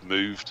just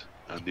moved,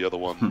 and the other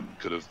one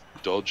could have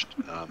dodged.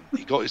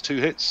 He got his 2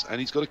 hits, and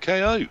he's got a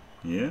KO.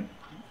 Yeah.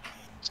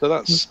 So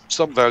that's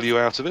some value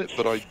out of it,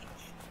 but I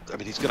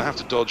mean, he's going to have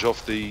to dodge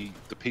off the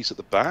piece at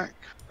the back,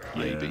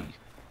 maybe. Yeah.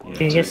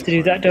 Okay, he gets to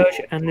do that dodge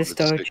and this With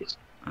the dodge. sticks.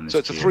 So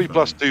it's a 3+,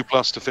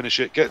 2+ to finish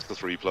it. Gets the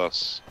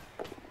 3+.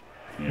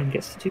 And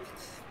gets the 2+.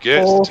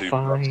 Gets all the 2+.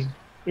 Fine.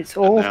 It's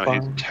all and now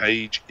fine. his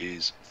cage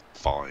is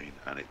fine,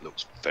 and it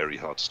looks very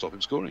hard to stop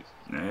him scoring.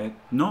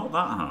 Not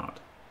that hard.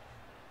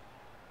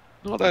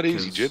 Not that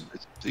easy, Jim.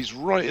 He's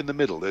right in the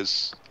middle.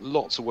 There's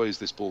lots of ways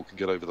this ball can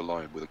get over the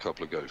line with a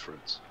couple of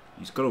go-for-its.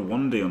 He's got a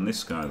 1D on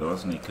this guy, though,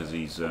 hasn't he? Because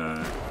he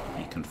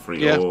can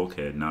free. Yeah. Oh,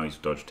 okay, now he's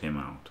dodged him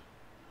out.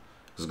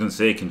 I was going to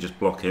say he can just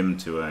block him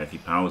to if he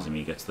powers him,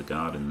 he gets the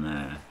guard in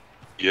there.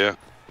 Yeah.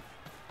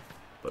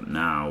 But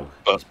now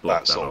But he's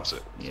blocked that solves off.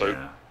 it.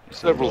 Yeah.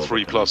 So several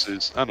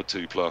 3+s and a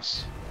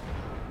 2+.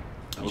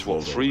 That was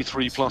what, 3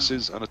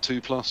 3+s and a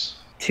 2+.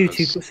 2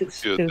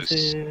 2+s.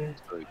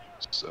 Good.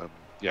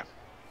 Yeah.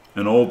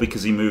 And all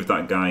because he moved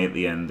that guy at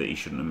the end that he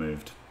shouldn't have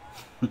moved.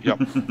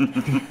 Yep.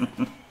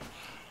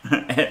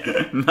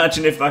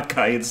 Imagine if that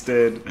guy had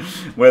stayed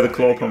where the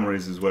claw pommer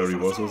is where he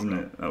was, wasn't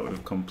it? That would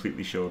have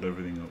completely showed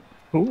everything up.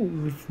 Oh,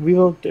 we've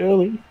reloaded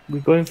early.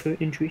 We're going for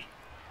injury.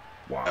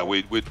 Wow.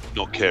 We're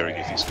not caring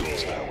if he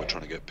scores now. We're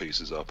trying to get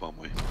pieces up, aren't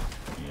we?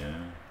 Yeah.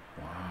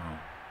 Wow.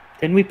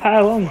 Then we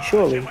pile on,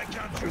 surely.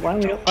 Why are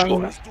we not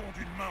piling up?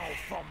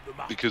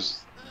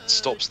 Because it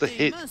stops the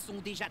hit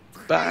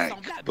back,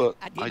 but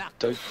I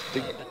don't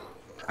think...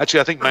 Actually,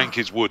 I think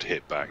Mankiz would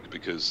hit back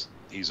because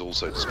he's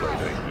also displayed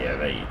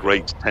a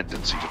great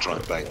tendency to try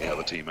and bang the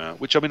other team out,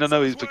 which, I mean, I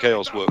know for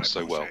Chaos works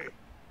so well.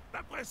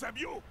 I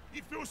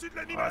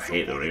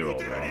hate the reroll,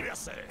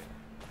 though.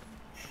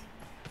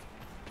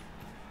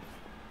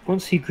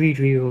 Once he greed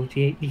rerolled,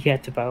 he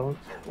had to barrel.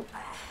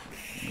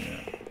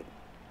 Yeah.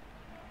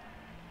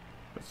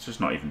 It's just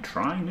not even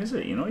trying, is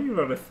it? You know,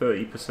 you're at a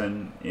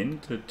 30% in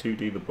to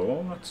 2D the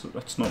ball.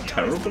 That's not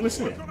terrible, is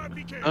it?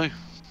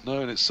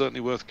 No, and it's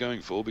certainly worth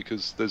going for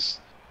because there's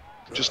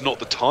just not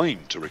the time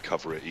to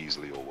recover it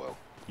easily or well.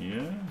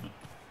 Yeah.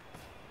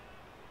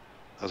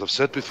 As I've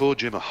said before,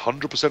 Jim,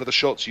 100% of the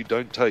shots you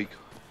don't take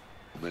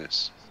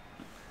miss.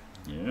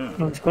 Yeah.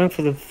 Oh, he's going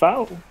for the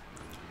foul.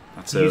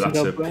 That's a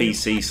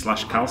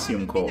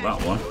PC/calcium call, that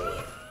one.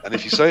 And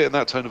if you say it in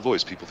that tone of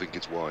voice, people think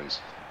it's wise.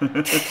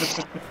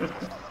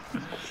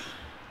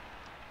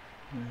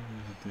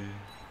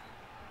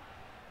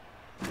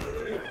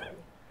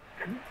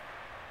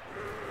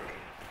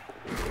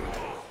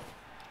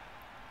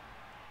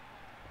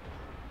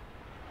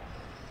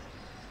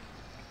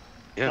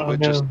 Yeah, we're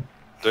just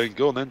doing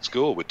go on then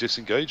score. We're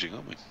disengaging,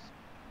 aren't we?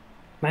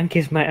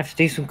 Mankiz might have to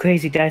do some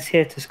crazy dice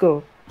here to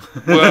score.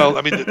 Well,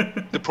 I mean,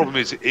 the problem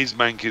is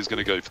Mankiz going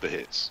to go for the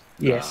hits?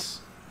 Yes.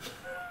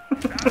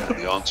 And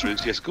the answer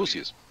is yes, of course he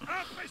is.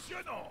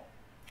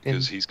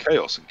 Because he's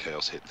Chaos, and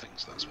Chaos hit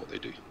things. That's what they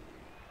do.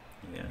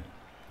 Yeah.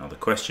 Now the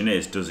question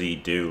is, does he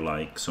do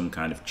like some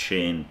kind of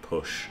chain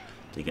push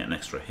to get an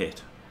extra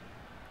hit?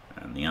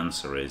 And the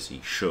answer is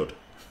he should.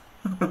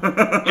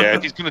 Yeah,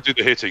 if he's going to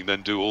do the hitting,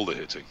 then do all the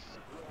hitting.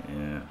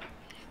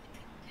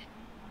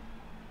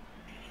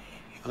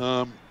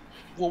 Yeah.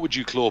 What would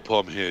you claw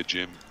palm here,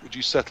 Jim? Would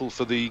you settle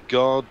for the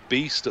guard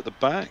beast at the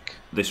back?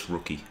 This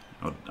rookie.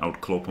 I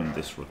would claw palm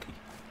this rookie.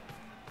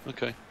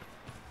 Okay.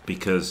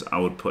 Because I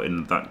would put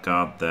in that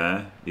guard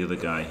there, the other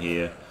guy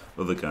here,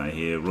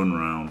 run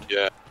around,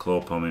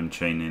 claw palm him,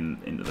 chain in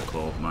into the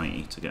claw of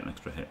Mighty to get an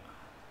extra hit.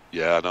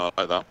 Yeah, no,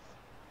 I like that.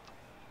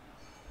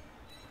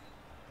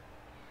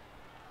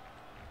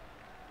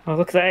 Oh,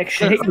 look at that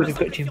extra hit we've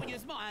got, Jim.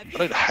 I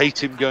don't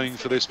hate him going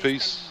for this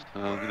piece.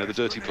 You know, the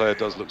dirty player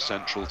does look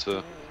central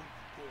to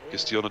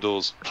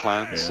Gestinador's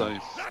plan, so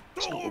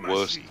it's not the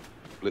worst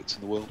blitz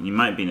in the world. You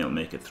might be able to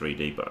make it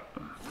 3D, but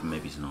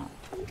maybe it's not.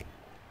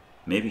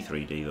 Maybe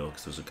 3D though,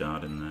 because there's a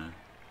guard in there.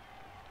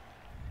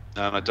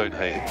 And I don't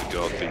hate the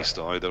guard beast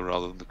either,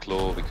 rather than the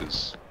claw,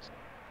 because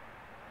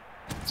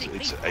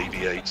it's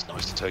AV8, it's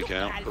nice to take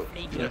out, but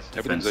you know,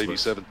 everything's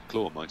AV7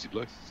 claw, mighty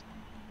blow.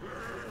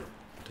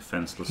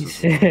 Defenseless.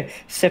 He's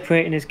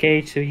separating his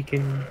cage so he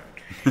can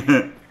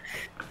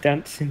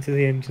dance into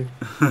the end zone.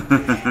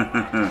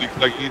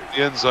 Like in the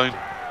end zone.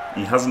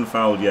 He hasn't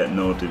fouled yet,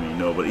 no, Dimmy,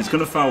 no, but he's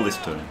going to foul this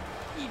turn.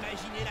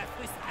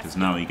 Because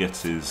now he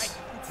gets his...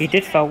 He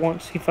did foul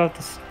once, he fouled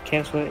this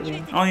Chaos Warrior at the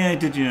end. Oh yeah, he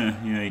did, yeah.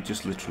 Yeah, he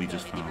just literally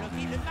just fouled.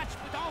 Yeah.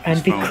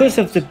 And because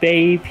of the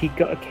babe, he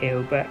got a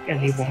KO back and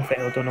he won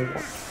failed on a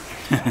 1.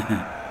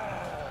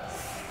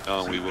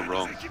 Oh, we were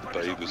wrong. The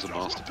babe was a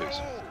masterpiece.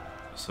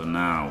 So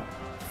now,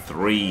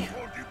 three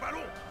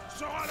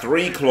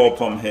claw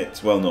palm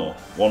hits. Well, no,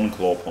 1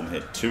 claw palm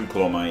hit, 2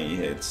 claw mighty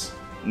hits.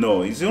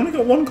 No, he's only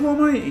got 1 claw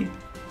mighty.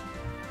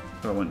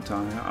 I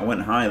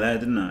went high there,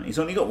 didn't I? He's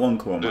only got 1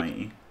 claw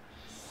mighty.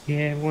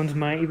 Yeah, one's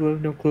mighty blow,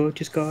 no claw,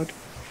 just guard.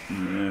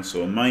 Yeah,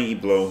 so a mighty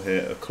blow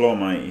hit, a claw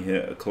mighty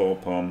hit, a claw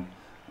palm,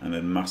 and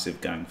a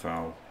massive gang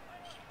foul.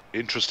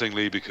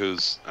 Interestingly,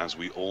 because as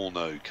we all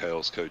know,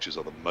 Chaos coaches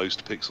are the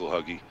most pixel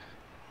huggy.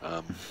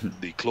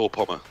 The claw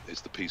pommer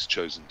is the piece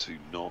chosen to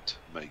not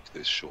make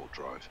this short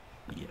drive.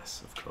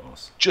 Yes, of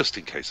course. Just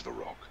in case of a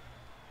rock.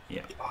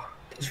 Yeah.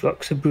 Those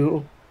rocks are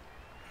brutal.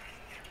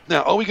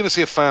 Now, are we going to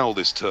see a foul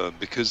this turn?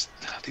 Because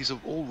these are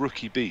all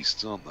rookie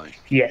beasts, aren't they?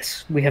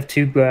 Yes, we have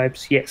 2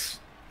 bribes, yes.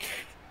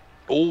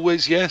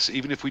 Always yes,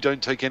 even if we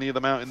don't take any of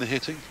them out in the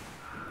hitting?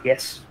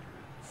 Yes.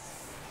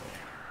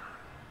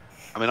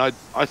 I mean,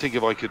 I think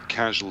if I could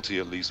casualty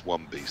at least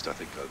one beast, I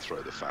think I'd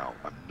throw the foul.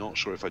 I'm not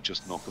sure if I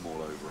just knock them all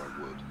over,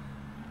 I would.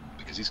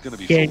 Because he's going to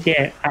be full.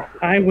 Yeah,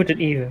 I wouldn't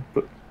either,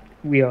 but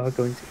we are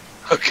going to.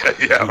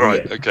 Okay, yeah, all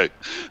right, okay.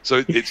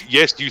 So it's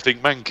yes, you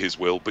think Mankiz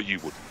will, but you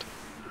wouldn't.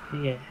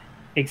 Yeah,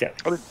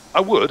 exactly. I mean,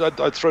 I would.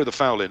 I'd throw the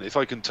foul in. If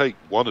I can take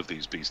one of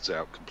these beasts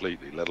out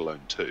completely, let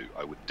alone two,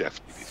 I would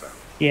definitely be foul.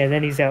 Yeah,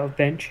 then he's out of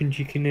bench and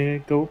you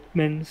can go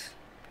men's.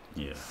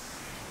 Yeah.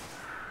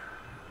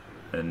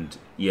 And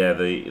yeah,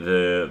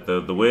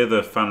 the way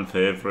the fan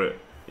favourite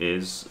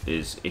is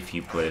if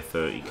you play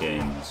 30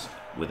 games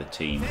with a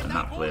team and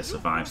that player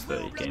survives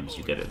 30 games,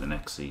 you get it the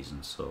next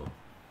season. So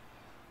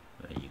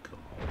there you go.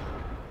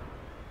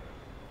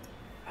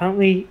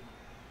 Apparently,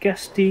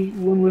 Gasti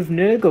won with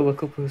Nurgle a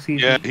couple of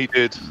seasons. Yeah, he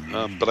did.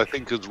 But I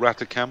think as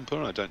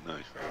Ratakampa, I don't know,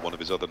 one of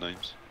his other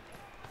names.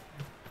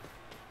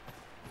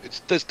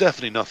 There's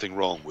definitely nothing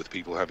wrong with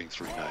people having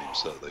 3 names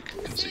so that they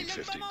can concede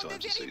 15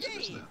 times a season,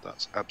 isn't there?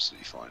 That's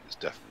absolutely fine. It's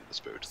definitely the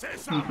spirit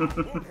of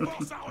the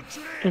world.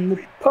 And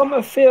the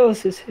Pommer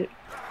fails his hit.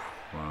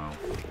 Wow.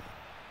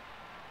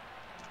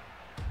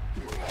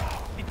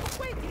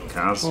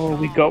 Kaz. Oh,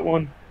 we got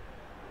one.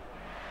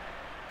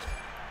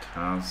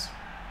 Kaz.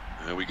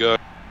 There we go.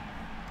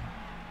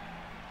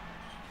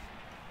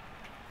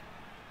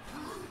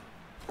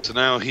 So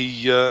now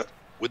he,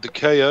 with the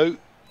KO,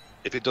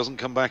 if it doesn't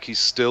come back, he's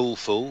still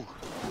full,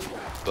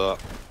 but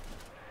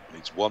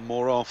needs one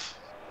more off.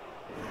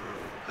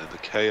 And the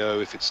KO,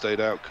 if it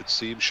stayed out, could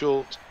see him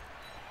short.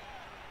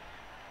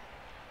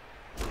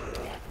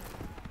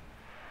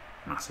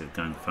 Massive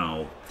gang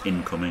foul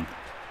incoming.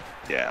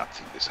 Yeah, I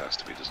think this has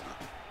to be, doesn't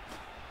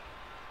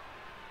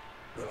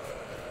it?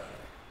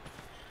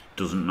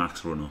 Doesn't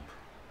Max run up?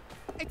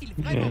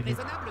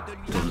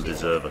 Doesn't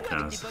deserve a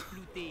Kaz.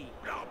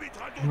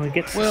 Well, he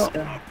gets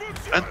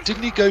And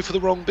didn't he go for the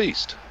wrong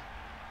beast?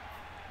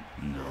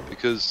 No.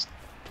 Because...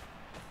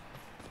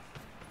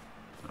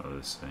 Oh,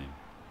 the same.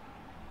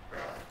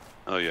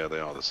 Oh yeah, they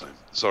are the same.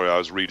 Sorry, I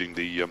was reading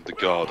the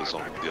guard as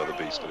on the other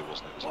beast, but it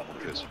wasn't. It was on one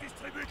of his.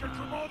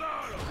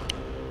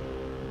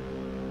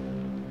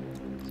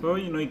 So,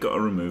 you know, you got a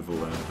removal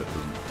there, but it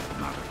doesn't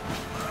matter.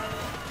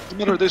 Doesn't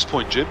matter at this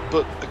point, Jim,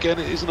 but again,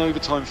 it is an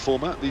overtime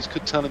format. These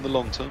could tell in the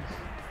long term.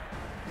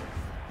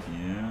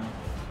 Yeah.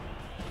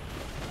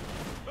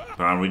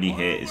 But I really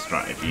hate his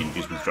strategy,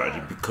 inducement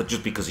strategy,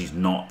 because he's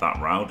not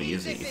that rowdy,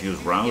 is he? If he was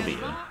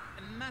rowdier,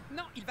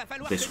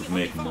 this would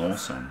make more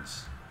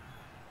sense.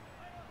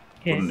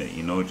 Yeah. Wouldn't it?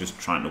 You know, just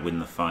trying to win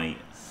the fight.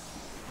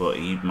 But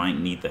he might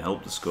need the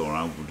help to score.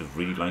 I would have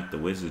really liked the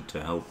Wizard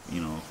to help, you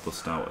know,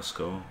 bust out a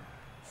score.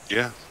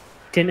 Yeah.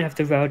 Didn't have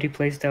the rowdy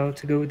playstyle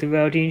to go with the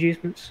rowdy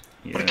inducements.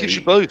 Yeah, But it gives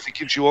you both. It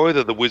gives you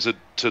either the Wizard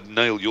to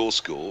nail your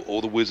score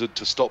or the Wizard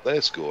to stop their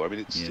score. I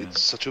mean,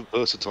 it's such a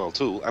versatile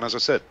tool. And as I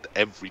said,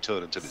 every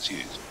turn until it's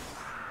used,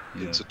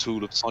 it's a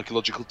tool of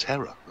psychological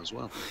terror as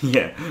well.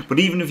 Yeah, but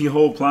even if your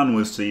whole plan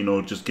was to, you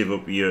know, just give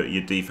up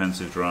your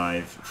defensive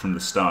drive from the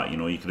start, you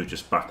know, you could have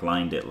just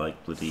backlined it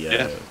like bloody,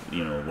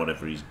 you know,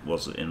 whatever he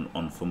was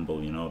on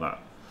Fumble, you know, that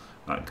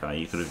guy.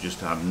 You could have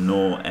just had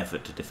no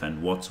effort to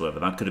defend whatsoever.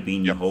 That could have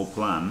been your whole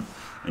plan,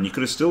 and you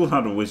could have still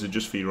had a Wizard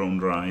just for your own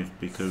drive,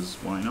 because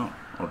why not?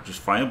 Or just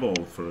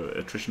Fireball for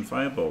attrition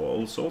Fireball,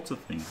 all sorts of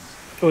things.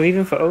 Or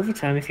even for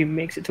overtime if he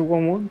makes it to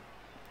 1-1.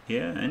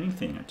 Yeah,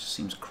 anything. It just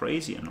seems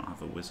crazy to not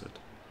have a Wizard.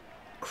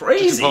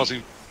 Crazy! Just in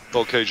passing,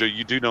 Volcajo,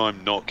 you do know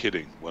I'm not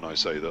kidding when I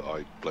say that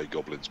I play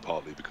Goblins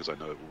partly because I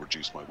know it will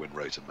reduce my win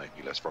rate and make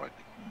me less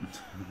frightening.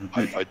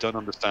 I don't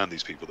understand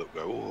these people that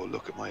go, oh,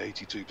 look at my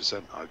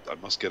 82%. I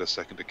must get a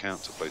second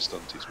account to play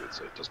stunties with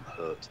so it doesn't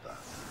hurt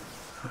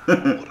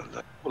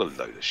that. What a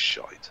load of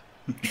shite.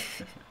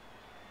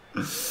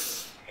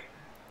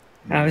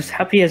 I was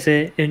happy as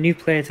a new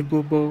player to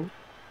Blood Bowl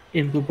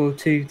in Blood Bowl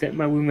 2 that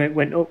my win rate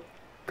went up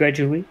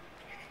gradually,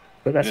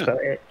 but that's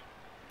about it.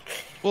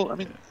 Well, I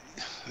mean,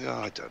 yeah,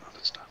 I don't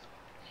understand.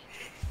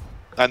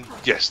 And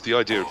yes, the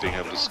idea of being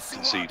able to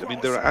concede. I mean,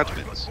 there are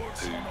admins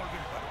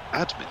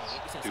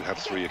who have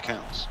 3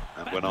 accounts,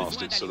 and when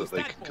asked, it's so that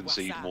they can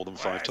concede more than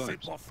 5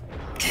 times.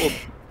 Well,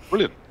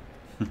 brilliant.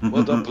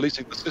 Well done,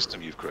 policing the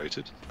system you've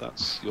created.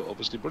 You're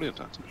obviously brilliant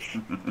at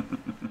it.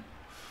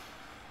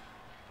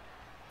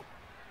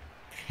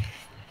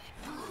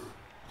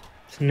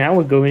 So now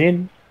we're going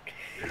in.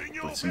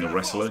 Blitzing a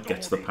wrestler,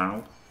 gets the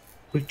PAL.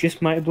 With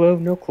just Mighty Blow,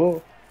 no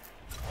claw.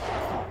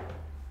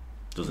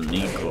 Doesn't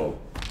need claw.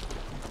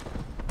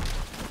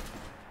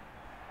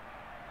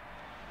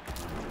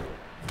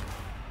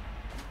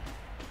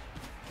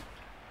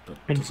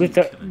 And with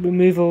that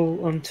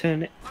removal on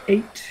turn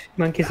 8,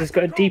 Mankiz has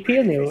got a DP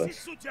on the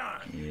OS.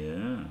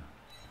 Yeah.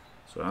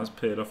 So it has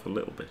paid off a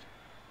little bit.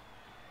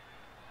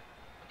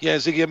 Yeah,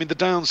 Ziggy, I mean, the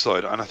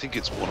downside, and I think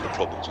it's one of the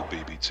problems with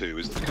BB2,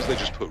 is because they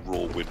just put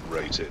raw win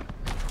rate in,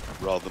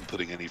 rather than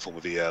putting any form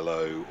of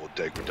ELO or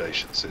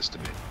degradation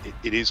system in.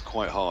 It is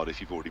quite hard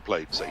if you've already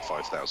played, say,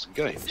 5,000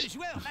 games,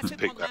 to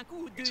pick that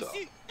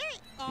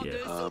up.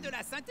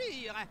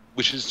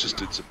 Which is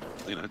just it's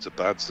a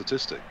bad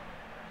statistic.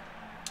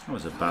 That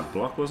was a bad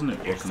block, wasn't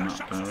it? Blocking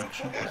that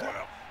direction.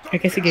 I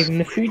guess it gave him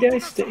the 3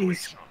 dice that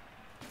he's.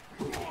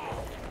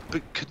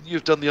 But couldn't you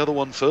have done the other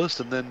one first,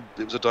 and then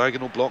it was a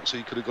diagonal block, so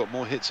you could have got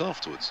more hits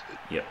afterwards?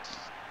 Yep.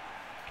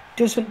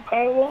 Doesn't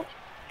power up.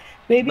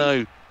 Maybe.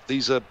 No,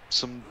 these are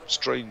some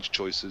strange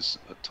choices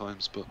at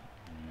times, but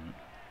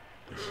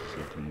This is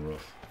looking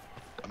rough.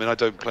 I mean, I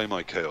don't play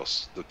my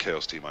Chaos, the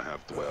Chaos team I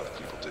have, the way other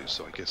people do,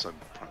 so I guess I'm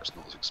perhaps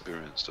not as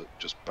experienced at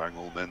just bang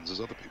all men's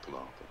as other people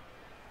are.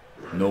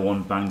 But... No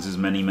one bangs as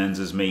many men's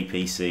as me,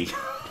 PC.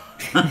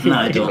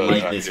 I don't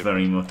like this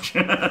very much.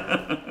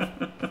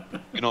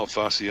 You're not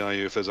fussy, are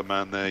you? If there's a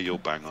man there, you'll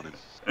bang on him.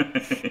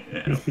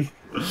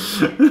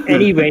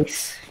 Any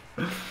race.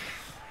 A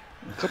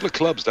couple of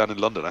clubs down in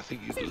London, I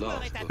think you'd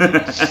love.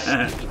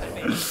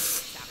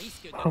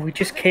 Oh, we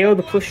just KO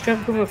the push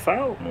strength with a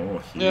foul.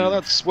 Oh, Yeah,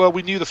 that's well.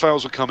 We knew the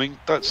fouls were coming.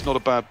 That's not a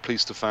bad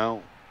piece to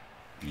foul.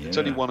 yeah. It's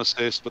only 1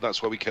 assist, but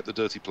that's why we kept the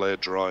dirty player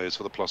dry. It's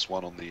for the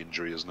 +1 on the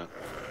injury, isn't it?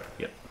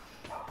 Yep.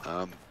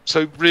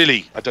 So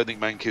really, I don't think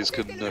Mankiz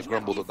can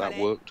grumble that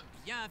worked.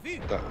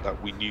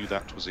 That we knew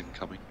that was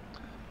incoming.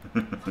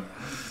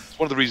 It's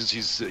one of the reasons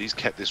he's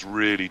kept this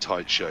really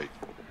tight shape.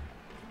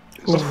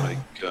 Is to make,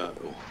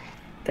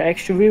 The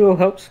extra reroll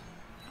helps.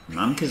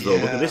 Mankiz though,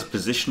 look at this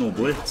positional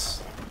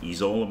blitz.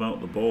 He's all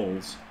about the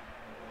balls.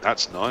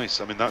 That's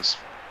nice. I mean, just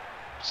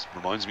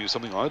reminds me of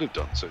something I'd have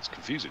done, so it's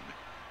confusing me.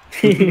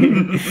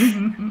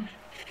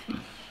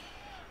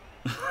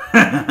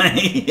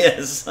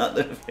 Yes, at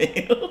the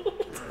field.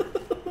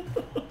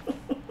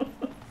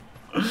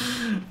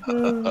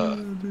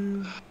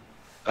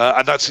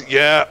 And that's,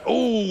 yeah,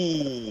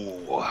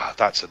 oh,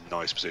 that's a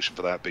nice position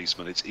for that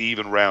Beastman. It's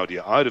even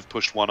rowdier. I'd have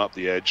pushed one up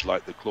the edge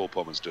like the Claw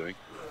Pommer's doing.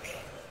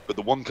 But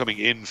the one coming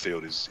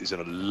infield is in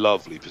a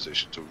lovely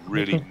position to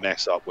really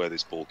mess up where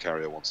this ball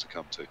carrier wants to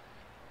come to.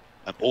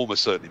 And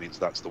almost certainly means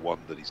that's the one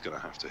that he's going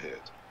to have to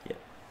hit. Yeah.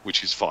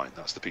 Which is fine.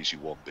 That's the piece you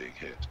want being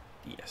hit.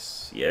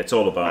 Yes. Yeah, it's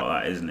all about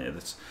that, isn't it?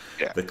 It's,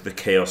 yeah. The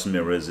Chaos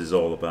Mirrors is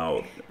all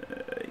about,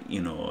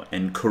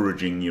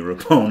 encouraging your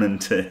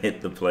opponent to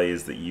hit the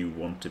players that you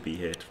want to be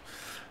hit.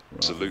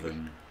 Absolutely.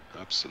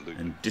 Absolutely.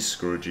 And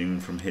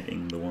discouraging from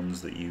hitting the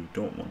ones that you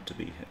don't want to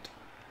be hit.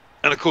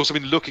 And of course, I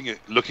mean, looking at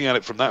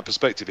it from that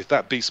perspective, if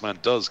that Beastman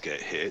does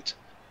get hit,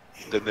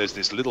 then there's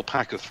this little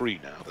pack of 3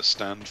 now: the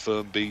Stand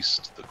Firm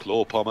Beast, the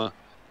Claw Pommer,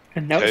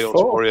 And now Chaos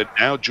 4. Warrior,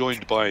 now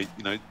joined by,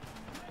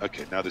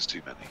 okay, now there's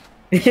too many.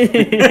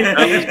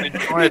 Now there's an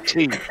entire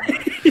team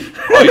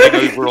riding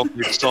over on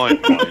this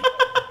sideline,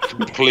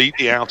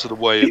 completely out of the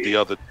way of the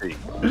other team.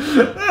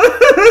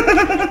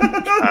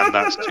 And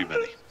that's too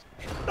many.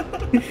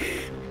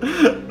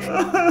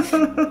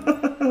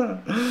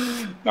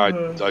 I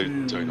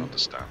don't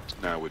understand.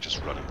 Now we're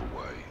just running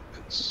away.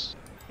 It's.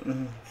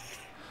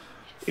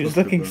 It was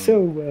looking so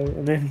well,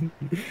 and then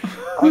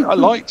I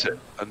liked it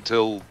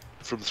until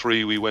from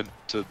 3 we went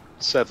to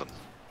 7.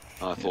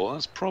 I thought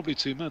that's probably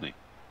too many.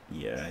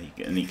 Yeah,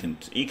 and he can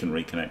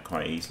reconnect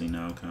quite easily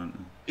now, can't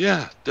he?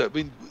 Yeah, I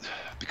mean,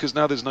 because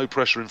now there's no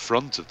pressure in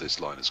front of this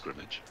line of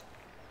scrimmage.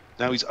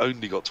 Now he's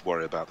only got to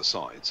worry about the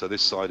side, so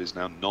this side is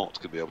now not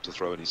going to be able to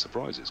throw any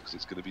surprises because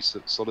it's going to be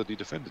solidly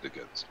defended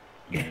against.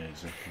 Yeah,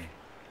 exactly.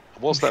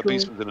 And whilst that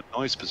Beastman's in a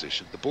nice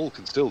position, the ball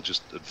can still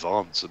just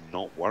advance and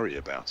not worry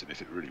about him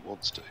if it really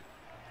wants to.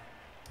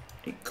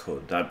 It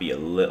could. That'd be a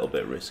little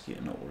bit risky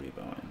to not worry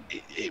about him.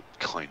 It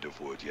kind of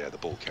would, yeah. The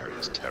ball carrier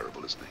is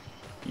terrible, isn't he?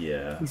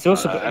 Yeah. he's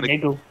also got a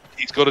niggle.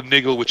 He's got a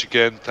niggle, which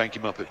again, thank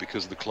him up it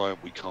because of the client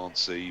we can't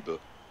see, but...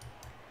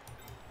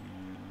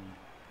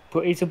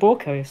 But he's a ball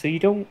carrier, so you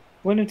don't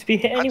want him to be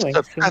hit anyway.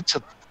 That's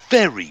a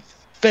very,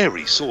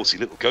 very saucy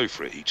little go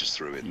for it he just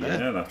threw in there.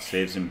 Yeah, that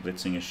saves him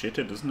blitzing a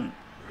shitter, doesn't it?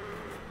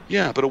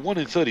 Yeah, but a 1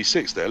 in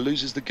 36 there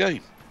loses the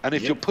game. And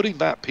if you're putting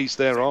that piece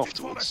there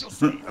afterwards,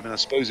 I mean, I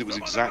suppose it was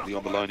exactly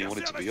on the line you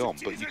wanted to be on,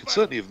 but you could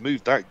certainly have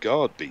moved that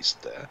guard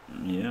beast there,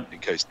 in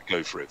case the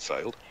go for it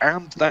failed,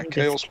 and that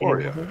Chaos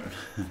Warrior.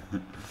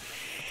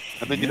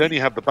 And then you'd only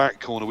have the back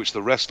corner, which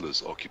the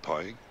wrestlers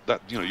occupying,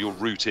 that, your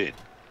route in,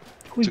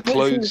 to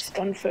close.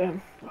 Stand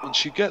firm.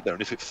 Once you get there,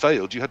 and if it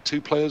failed, you had 2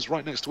 players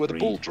right next to where the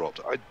ball dropped.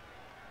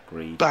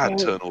 Agreed. Bad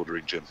turn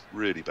ordering, Jim.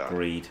 Really bad.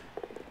 Agreed.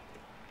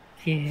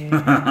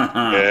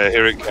 Yeah. Yeah,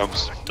 here it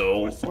comes.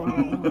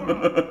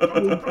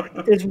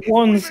 There's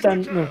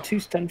 2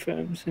 stand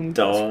firms. And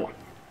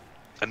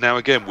And now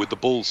again, with the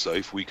ball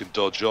safe, we can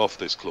dodge off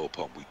this Claw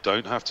Pomp. We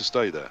don't have to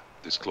stay there,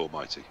 this Claw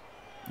Mighty.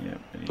 Yeah,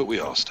 but we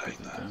are staying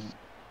there.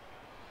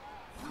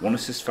 1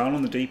 assist foul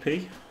on the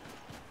DP.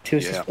 2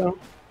 assist foul.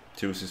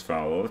 2 assist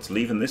foul. Oh, it's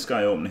leaving this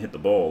guy open to hit the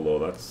ball, though.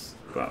 That's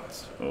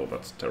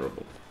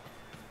terrible.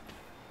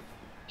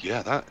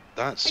 Yeah,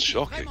 that's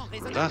shocking.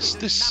 That's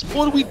this.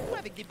 What are we?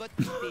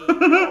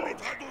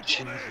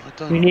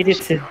 We needed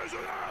to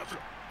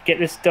get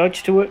this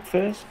dodge to work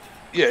first.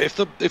 Yeah,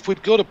 if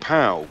we'd got a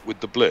POW with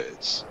the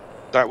blitz,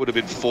 that would have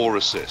been 4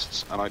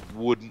 assists, and I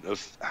wouldn't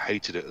have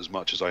hated it as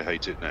much as I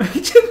hate it now. He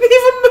didn't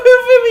even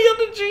move him. He had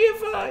a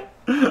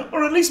GFI,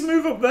 or at least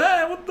move up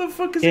there. What the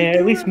fuck is he doing? Yeah,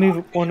 at least move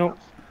up 1 up.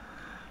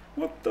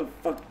 What the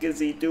fuck is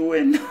he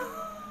doing?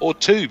 Or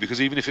 2,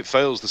 because even if it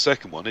fails the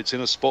second one, it's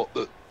in a spot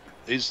that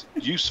is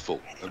useful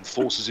and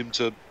forces him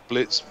to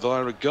blitz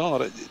via a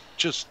guard. It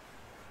just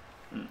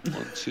 1,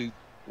 2,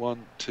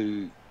 1,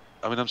 2.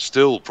 I mean, I'm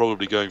still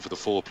probably going for the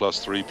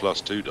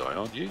 4+3+2 die,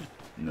 aren't you?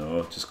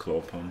 No, just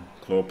claw palm.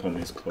 Claw palm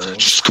is claw.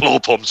 Just claw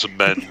palm some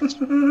men.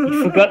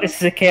 You forgot this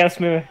is a Chaos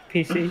Mirror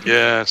PC.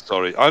 Yeah,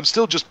 sorry. I'm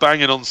still just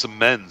banging on some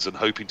men's and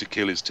hoping to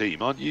kill his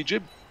team, aren't you,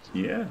 Jim?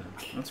 Yeah,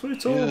 that's what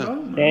it's all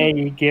about, man. There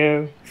you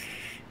go.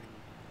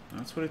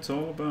 That's what it's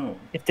all about.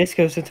 If this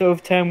goes into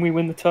overtime, we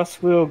win the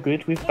toss, we're all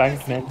good. We've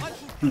banged men.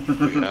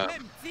 Yeah.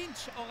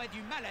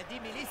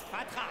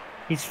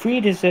 He's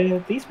freed his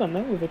beastman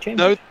now with a chain.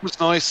 No, it was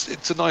nice.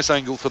 It's a nice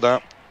angle for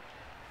that.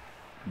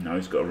 Now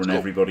he's got to run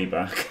everybody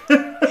back.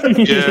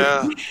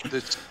 Yeah,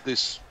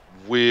 this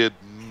weird,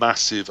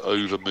 massive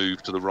over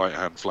move to the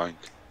right-hand flank.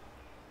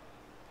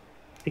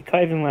 They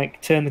can't even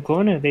like turn the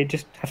corner. They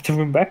just have to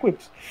run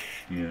backwards.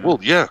 Yeah. Well,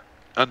 yeah,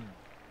 and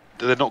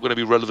they're not going to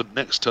be relevant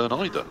next turn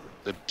either.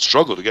 They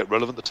struggle to get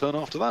relevant the turn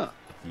after that.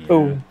 Yeah.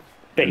 Oh,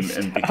 based.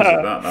 And because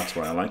of that, that's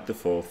why I like the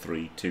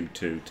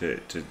 4-3-2-2 to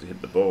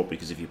hit the ball,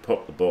 because if you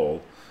pop the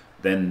ball,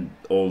 then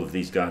all of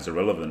these guys are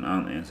relevant,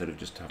 aren't they? Instead of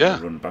just having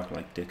to run back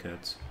like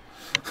dickheads.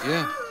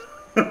 Yeah.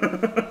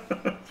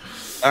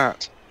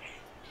 That.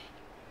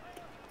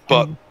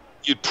 But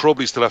you'd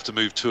probably still have to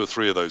move 2 or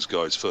 3 of those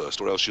guys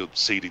first, or else you're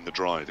seeding the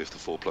drive if the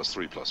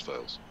 4+3+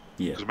 fails.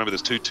 Yeah. Because remember,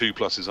 there's 2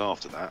 2+s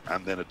after that,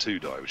 and then a 2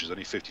 die, which is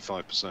only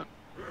 55%.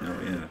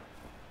 Oh, yeah.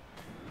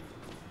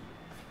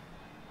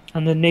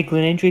 And the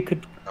niggling injury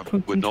could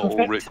come We're not into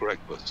all effect. Rick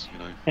Reckless, you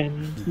know.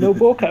 And no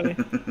ball carry.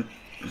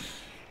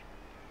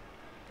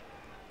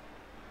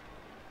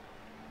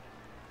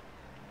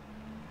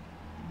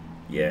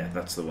 Yeah,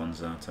 that's the one,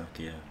 Zartak,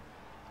 yeah.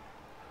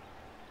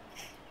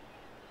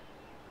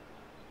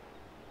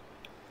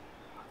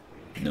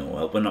 No,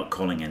 well, we're not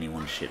calling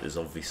anyone shitters,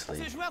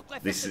 obviously.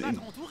 This is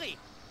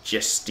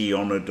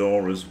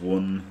Gestinador has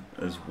won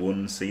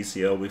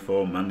CCL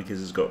before. Mankiz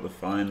has got the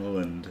final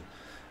and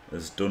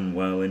has done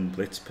well in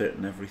Blitz Pit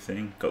and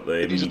everything. Got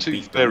the These are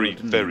 2 very,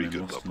 very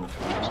good Blood Bowl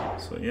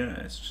players. So yeah,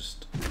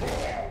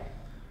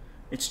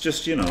 it's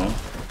just you know,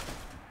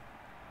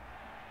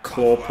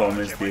 claw palm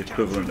is the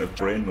equivalent of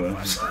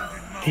brainworms.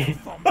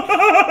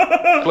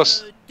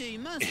 Plus,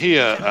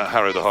 here at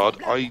Harrow the Hard,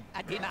 I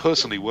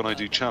personally, when I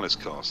do chalice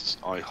casts,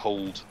 I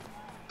hold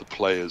the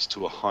players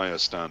to a higher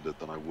standard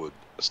than I would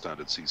a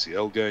standard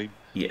CCL game.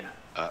 Yeah.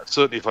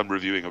 Certainly if I'm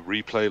reviewing a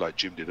replay like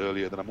Jim did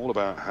earlier, then I'm all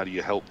about how do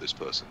you help this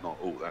person, not,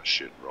 oh, that's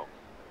shit wrong.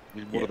 I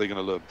mean, what are they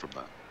going to learn from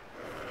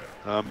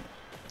that?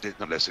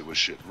 Unless it was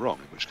shit wrong,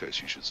 in which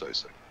case you should say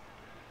so.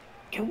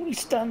 Can we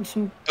stand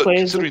some But players?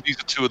 considering these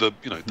are 2 of the,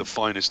 the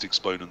finest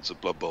exponents of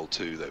Blood Bowl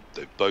 2,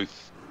 they've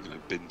both,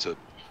 been to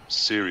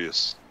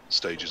serious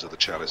stages of the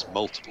chalice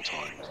multiple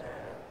times.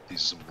 These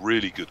are some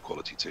really good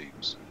quality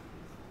teams.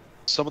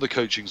 Some of the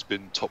coaching's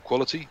been top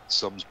quality,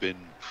 some's been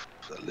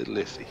a little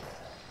iffy.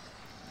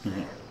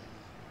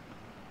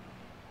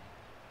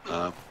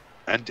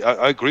 And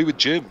I agree with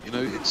Jim.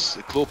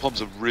 Claw Palm's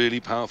a really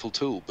powerful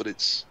tool, but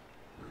it's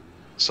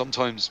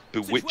sometimes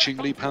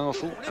bewitchingly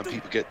powerful, and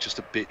people get just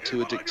a bit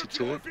too addicted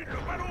to it.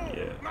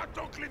 Yeah.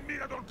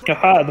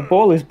 Aha, the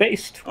ball is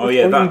based. Oh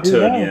yeah, that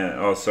turn. Yeah.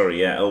 Oh sorry.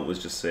 Yeah, Elp was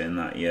just saying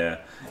that. Yeah.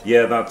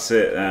 Yeah, that's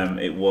it.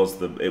 It was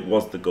the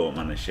goat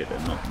man shitter,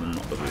 not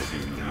the review.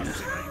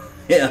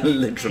 Yeah, it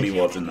literally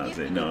wasn't. That's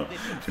it. No,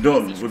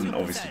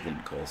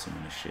 wouldn't call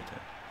someone a shitter.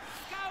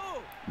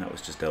 That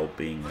was just Elp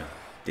being a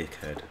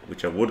dickhead,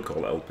 which I would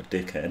call Elp a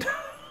dickhead.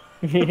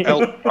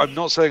 Elp, I'm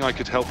not saying I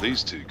could help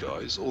these 2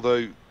 guys,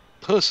 although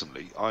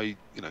personally, I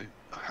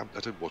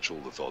don't watch all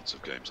the VODs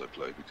of games I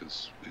play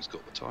because who's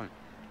got the time?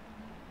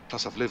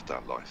 Plus, I've lived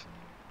that life.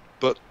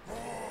 But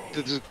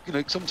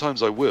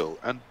sometimes I will,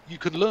 and you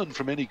can learn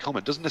from any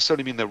comment. Doesn't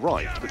necessarily mean they're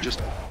right, but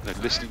just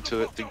listening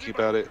to it, thinking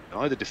about it,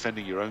 either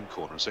defending your own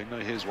corner and saying, no,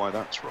 here's why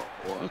that's wrong,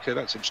 or okay,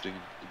 that's interesting,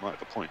 you might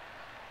have a point.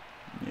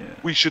 Yeah.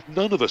 We should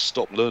none of us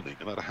stop learning,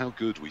 no matter how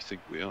good we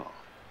think we are.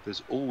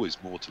 There's always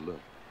more to learn.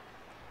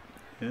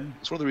 Yeah.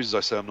 It's one of the reasons I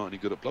say I'm not any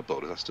good at Blood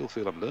Bowl, is I still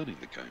feel I'm learning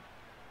the game.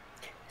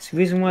 It's the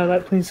reason why I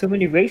like playing so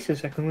many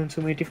races. I can learn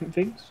so many different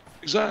things.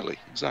 Exactly.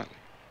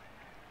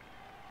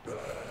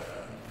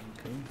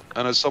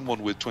 And as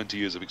someone with 20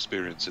 years of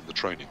experience in the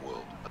training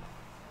world,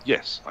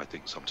 yes, I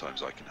think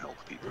sometimes I can help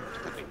people,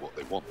 depending what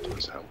they want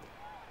as help.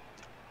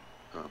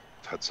 I've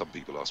had some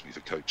people ask me for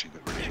coaching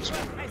that really just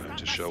want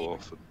to show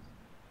off and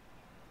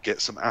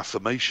get some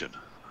affirmation.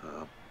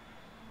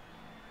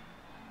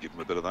 Give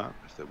them a bit of that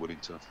if they're willing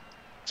to.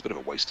 It's a bit of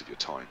a waste of your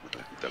time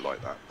if they're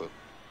like that, but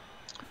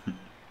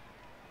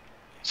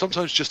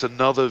sometimes just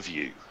another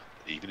view,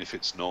 even if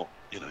it's not,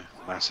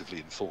 massively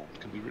informed,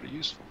 can be really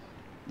useful.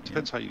 It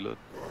depends how you learn.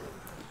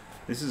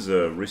 This is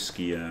a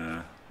risky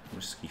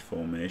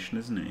formation,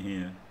 isn't it?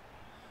 Here.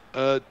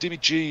 Dimmy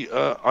G,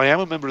 I am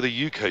a member of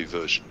the UK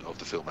version of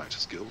the Film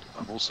Actors Guild.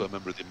 I'm also a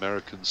member of the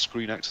American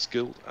Screen Actors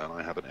Guild, and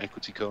I have an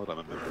equity card. I'm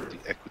a member of the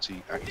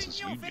Equity Actors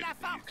Union in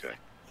the UK.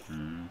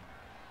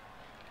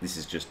 This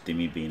is just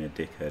Dimmy being a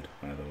dickhead,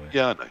 by the way.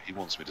 Yeah, I know. He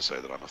wants me to say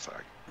that I'm a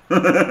fag.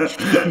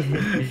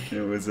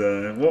 It was,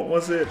 what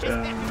was it?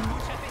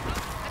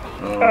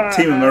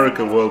 Team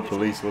America World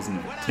Police,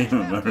 wasn't it?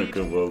 Team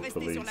America World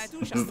Police.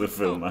 This is the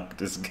Film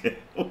Actors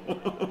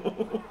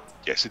Guild.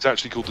 Yes, it's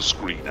actually called the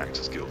Screen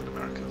Actors Guild in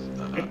America.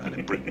 And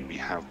in Britain we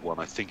have one.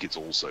 I think it's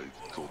also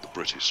called the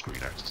British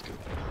Screen Actors Guild.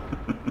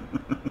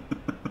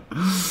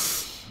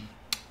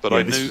 But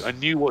yeah, I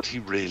knew what he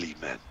really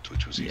meant,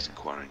 which was he's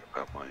inquiring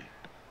about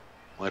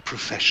my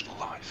professional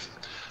life.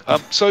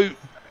 So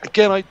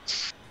again,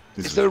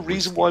 is there a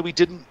reason why we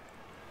didn't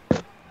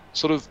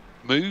sort of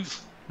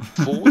move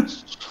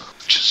forwards?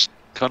 Just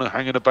kind of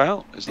hanging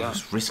about? It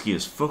was risky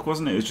as fuck,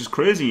 wasn't it? It was just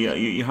crazy.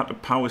 You had to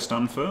power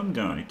stand firm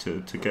guy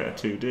to get a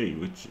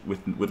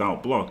 2D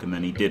without block, and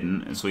then he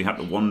didn't, and so he had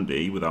to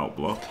 1D without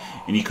block.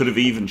 And he could have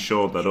even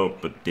shored that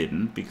up, but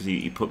didn't, because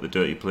he put the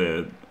dirty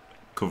player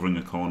covering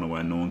a corner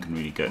where no one can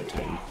really get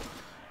to,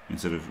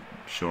 instead of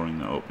shoring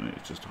that up, and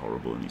it's just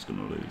horrible, and he's going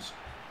to lose.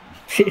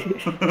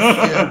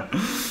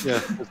 yeah,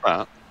 there's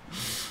that.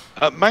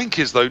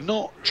 Mankiz, though,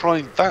 not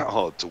trying that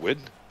hard to win.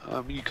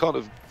 You can't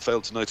have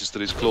failed to notice that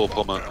his claw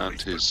pommer and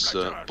his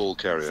ball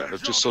carrier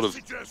have just sort of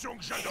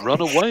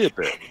run away a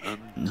bit and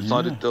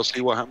decided they'll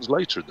see what happens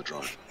later in the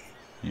drive.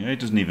 Yeah, he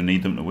doesn't even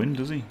need them to win,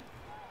 does he?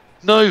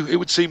 No, it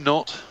would seem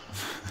not.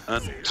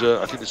 And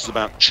I think this is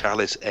about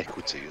chalice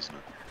equity, isn't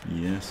it?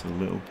 Yes, a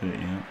little bit,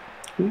 yeah.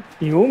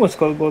 You almost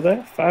got the ball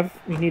there. 5,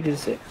 you needed a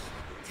 6.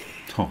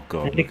 Oh,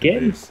 God. And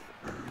again.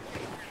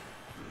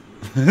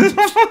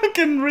 It's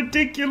fucking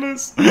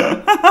ridiculous.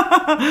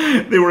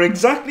 They were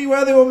exactly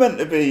where they were meant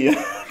to be,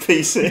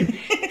 PC.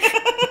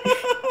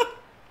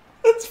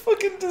 That's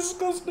fucking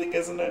disgusting,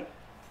 isn't it?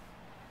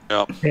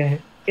 Yeah.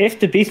 If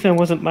the Beastman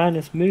wasn't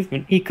minus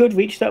movement, he could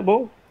reach that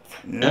ball.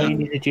 Yeah. He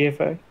needs a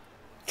GFO.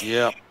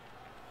 Yeah.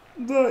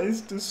 That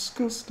is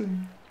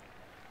disgusting.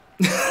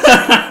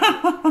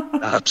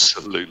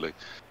 Absolutely.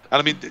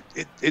 And I mean,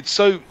 it's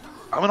so...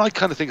 I mean, I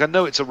kind of think, I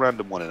know it's a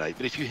random 1 in 8,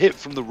 but if you hit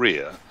from the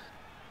rear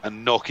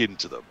and knock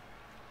into them,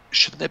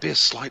 shouldn't there be a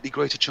slightly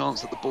greater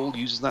chance that the ball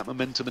uses that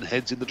momentum and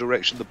heads in the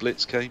direction the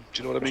blitz came?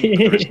 Do you know what I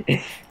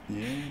mean?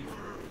 Yeah.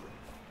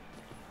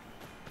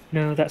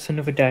 No, that's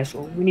another dice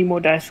roll. We need more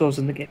dice rolls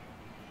in the game.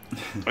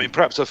 I mean,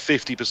 perhaps a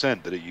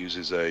 50% that it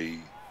uses the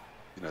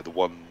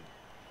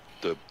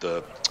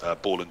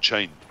ball and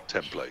chain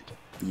template.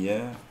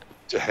 Yeah.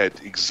 To head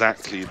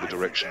exactly in the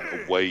direction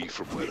away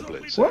from where the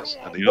blitz is,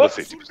 and the other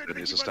 50%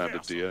 is a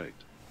standard D8.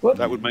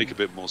 That would make a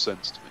bit more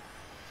sense to me.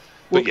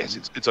 But yes,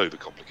 it's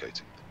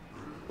overcomplicating.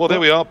 Well, there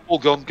we are. All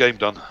gone. Game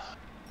done.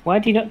 Why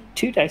do you not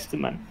 2 dice the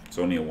man? It's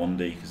only a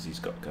 1D because he's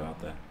got a guard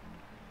there.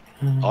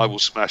 I will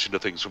smash into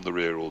things from the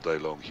rear all day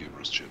long,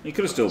 humorous Jim. He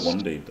could have still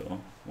 1D'd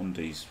though.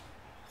 1D's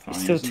fine.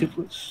 It's still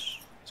 2+.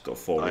 It's got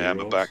 4. I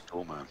am a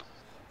backdoor man.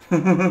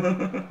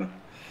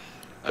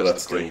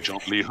 As the great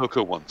John Lee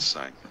Hooker once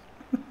sang.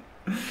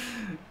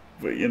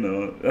 But you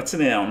know, that's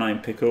an 8 out of 9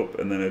 pickup,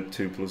 and then a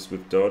 2+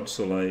 with dodge.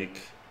 So like,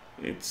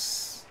 I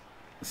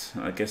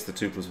guess the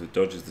 2+ with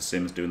dodge is the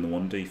same as doing the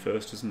 1D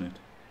first, isn't it?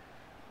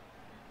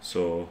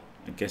 So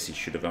I guess he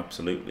should have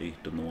absolutely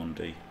done the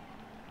 1D,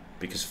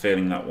 because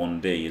failing that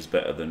 1D is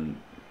better than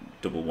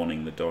double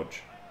 1ing the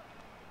dodge.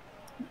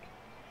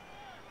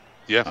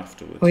 Yeah.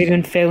 Afterwards. Or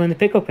even failing the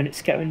pickup and it's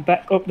scattering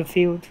back up the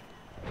field.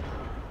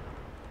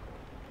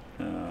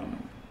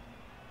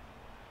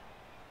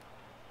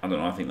 I don't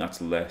know. I think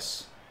that's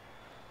less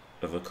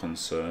of a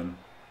concern,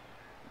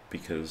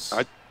 because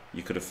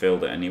you could have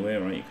failed it anyway,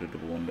 right? You could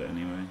have double 1'd it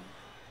anyway.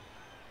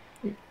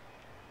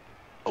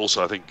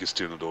 Also, I think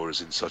Gestinador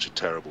is in such a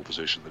terrible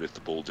position that if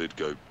the ball did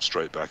go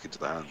straight back into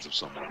the hands of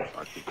someone,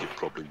 I think it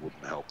probably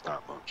wouldn't help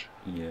that much.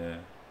 Yeah,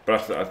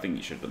 but I think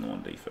you should have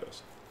done the 1D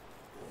first.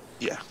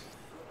 Yeah.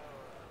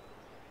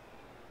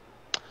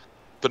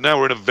 But now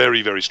we're in a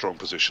very, very strong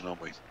position,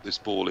 aren't we? This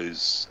ball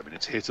is, I mean,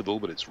 it's hittable,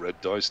 but it's red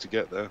dice to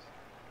get there.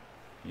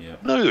 Yeah.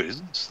 No, there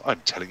isn't. I'm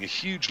telling a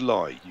huge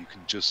lie. You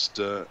can just,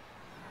 you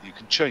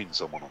can chain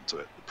someone onto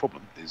it. The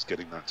problem is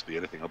getting that to be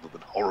anything other than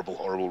horrible,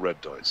 horrible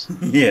red dice.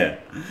 Yeah.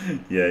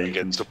 Yeah.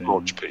 Against a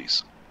blodge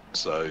piece.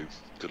 So,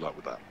 good luck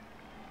with that.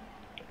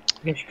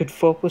 I guess you could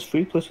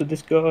 4+3+ with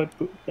this guard,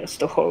 but that's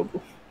still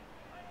horrible.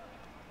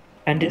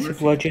 And it's a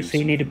blodger, so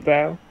you need a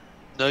bow.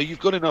 No, you've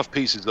got enough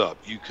pieces up.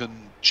 You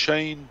can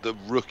chain the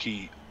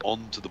rookie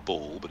onto the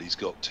ball, but he's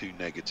got 2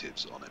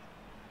 negatives on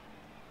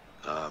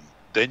him.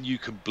 Then you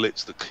can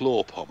blitz the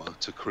claw pommer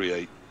to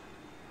create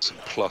some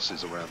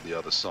pluses around the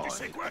other side.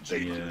 And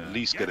then you can at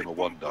least get him a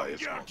 1 die,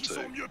 if not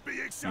 2.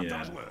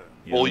 Yeah.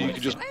 Or you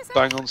can just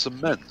bang on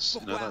some mens.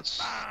 You know, that's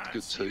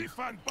good too.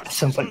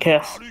 Sounds like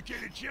chaos.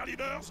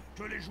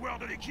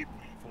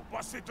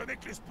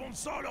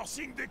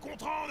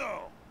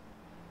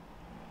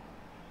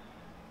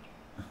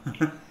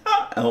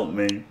 Help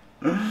me.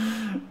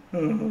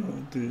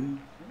 Oh, dear.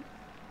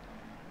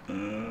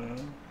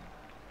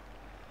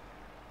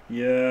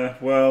 Yeah,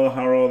 well,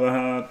 Harrow the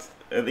Hard.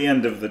 At the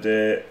end of the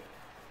day,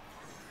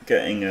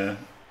 getting a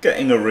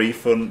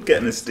refund,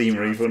 getting a Steam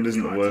refund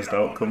isn't the worst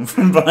outcome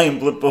from buying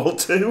Blood Bowl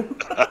 2.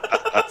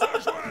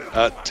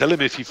 Tell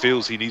him if he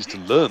feels he needs to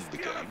learn the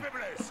game,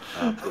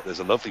 that there's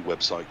a lovely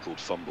website called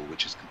Fumble,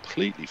 which is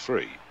completely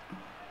free.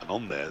 And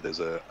on there,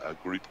 there's a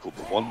group called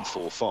the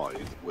 145,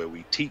 where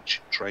we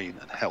teach, train,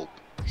 and help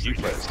new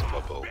players to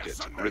Blood Bowl get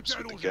to grips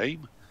with the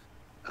game.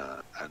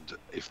 And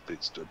if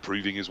it's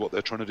improving is what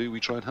they're trying to do, we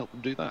try and help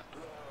them do that.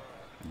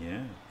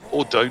 Yeah.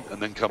 Or don't,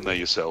 and then come there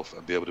yourself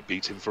and be able to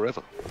beat him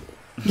forever.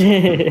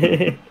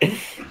 This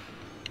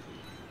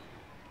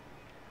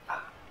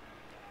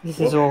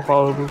is all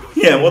horrible.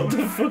 Yeah, what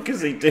the fuck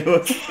is he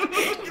doing?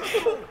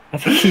 I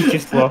think he's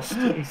just lost.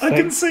 I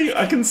can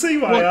see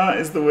why Art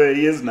is the way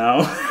he is now.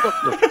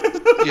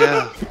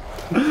 Yeah.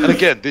 And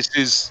again, this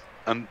is,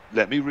 and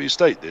let me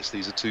restate this,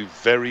 these are two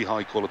very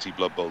high quality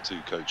Blood Bowl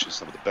 2 coaches,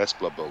 some of the best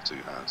Blood Bowl 2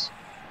 has.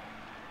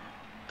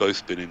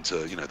 Both been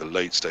into, you know, the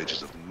late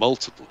stages of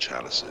multiple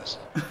chalices.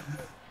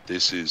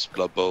 This is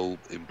Blood Bowl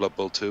in Blood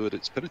Bowl 2 at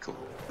its pinnacle.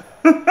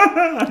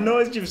 I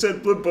noticed you've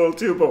said Blood Bowl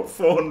 2 about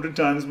 400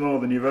 times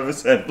more than you've ever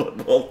said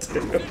Blood Bowl 2.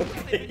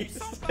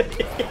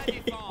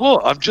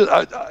 What? I'm just,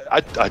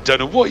 I don't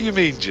know what you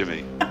mean,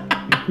 Jimmy.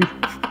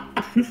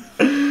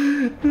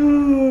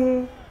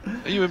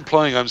 Are you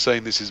implying I'm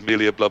saying this is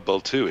merely a Blood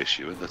Bowl 2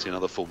 issue and that in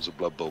other forms of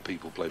Blood Bowl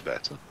people play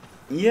better?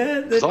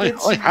 Yeah,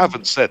 I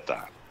haven't said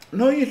that.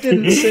 No, you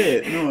didn't say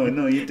it.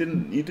 No, you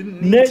didn't need to.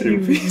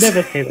 You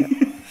never say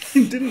that.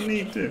 You didn't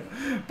need to.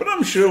 But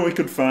I'm sure we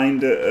could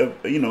find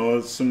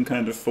some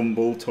kind of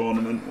fumble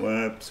tournament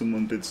where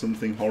someone did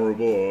something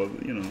horrible, or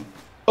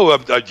Oh,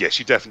 yes,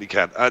 you definitely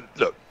can.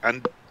 Look,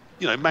 and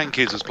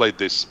Mankiz has played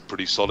this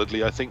pretty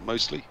solidly, I think,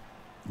 mostly.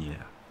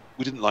 Yeah.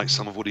 We didn't like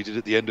some of what he did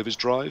at the end of his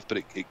drive,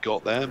 but it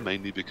got there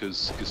mainly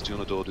because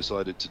Gestinador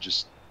decided to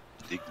just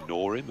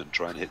ignore him and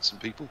try and hit some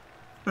people.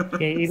 Yeah,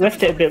 he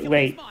left it a bit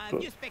late.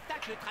 But...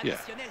 Yeah.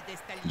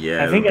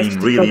 Yeah, it would have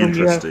been really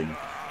interesting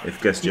if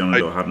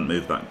Gestinador hadn't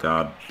moved that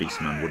guard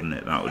beastman, wouldn't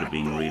it? That would have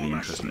been really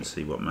interesting to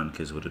see what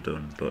Mankiz would have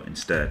done. But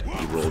instead,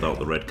 he rolled out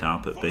the red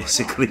carpet,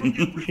 basically.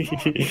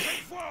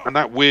 And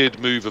that weird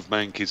move of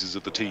Mankiz's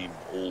of the team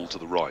all to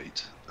the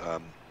right,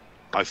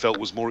 I felt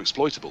was more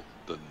exploitable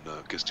than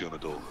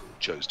Gestinador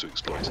chose to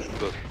exploit it.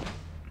 But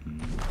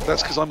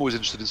that's because I'm always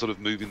interested in sort of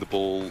moving the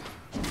ball, in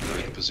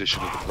the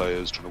position of the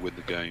players, trying to win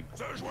the game,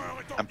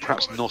 and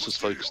perhaps not as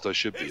focused I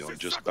should be on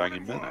just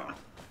banging men out.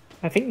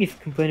 I think you've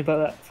complained about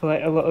that for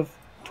like a lot of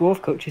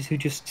dwarf coaches who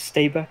just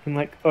stay back and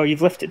like, oh,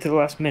 you've left it to the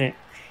last minute.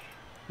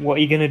 What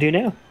are you going to do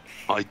now?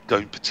 I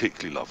don't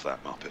particularly love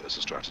that Muppet as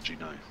a strategy,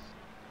 no.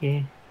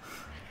 Yeah.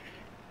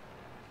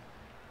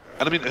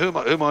 And I mean, who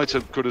am I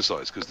to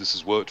criticise? Because this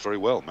has worked very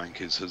well.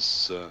 Mankiz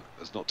has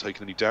not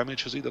taken any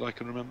damage, has he, that I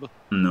can remember?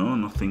 No,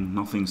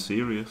 nothing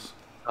serious.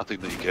 Nothing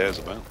that he cares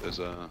about. There's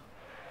a...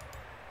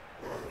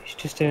 It's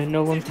just a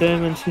no one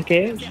term and some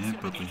KOs. Yeah,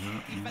 badly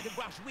hurt.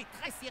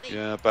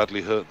 Yeah,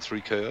 badly hurt and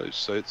 3 KOs.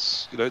 So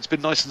it's it's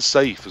been nice and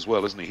safe as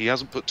well, hasn't he? He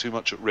hasn't put too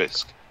much at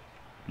risk.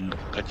 Yeah.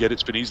 And yet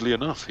it's been easily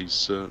enough.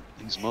 He's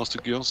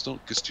mastered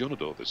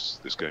Gestinador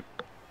this game.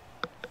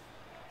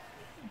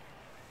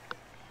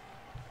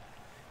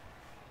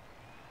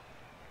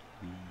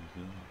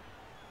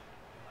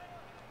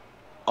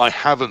 I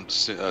haven't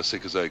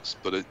Sick as Eggs,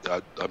 but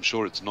I'm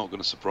sure it's not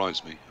going to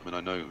surprise me. I mean,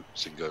 I know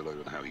Singolo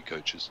and how he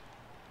coaches.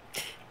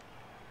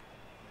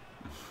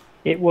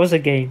 It was a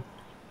game.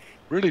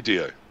 Really,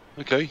 Dio?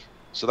 Okay,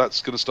 so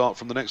that's going to start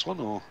from the next one,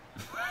 or?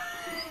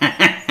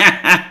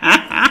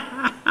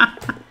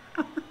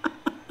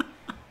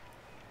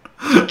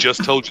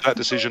 Just told you that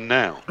decision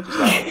now, because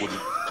that wouldn't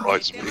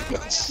surprise me.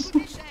 That's...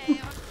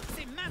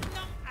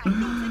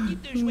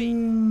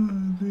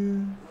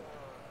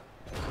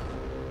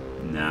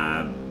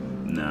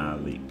 Nah,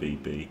 League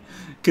BB,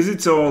 because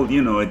it's all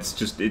it's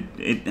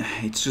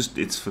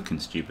fucking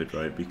stupid,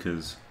 right?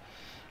 Because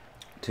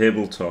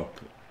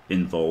tabletop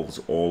involves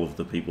all of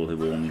the people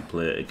who only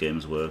play at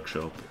Games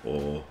Workshop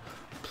or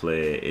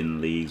play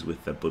in leagues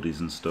with their buddies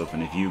and stuff.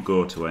 And if you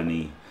go to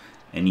any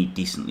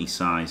decently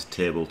sized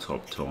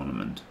tabletop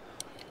tournament,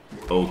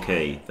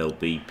 okay, there'll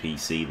be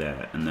PC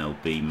there, and there'll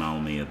be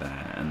Malmia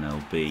there, and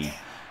there'll be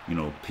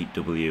Pete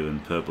W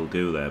and Purple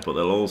Goo there, but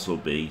there'll also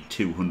be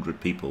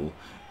 200 people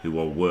who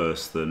are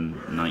worse than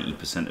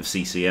 90% of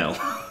CCL.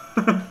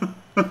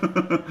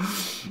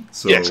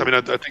 So, yes, I mean,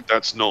 I think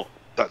that's not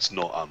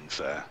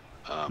unfair.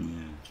 Yeah.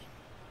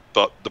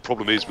 But the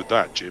problem is with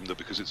that, Jim, that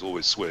because it's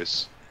always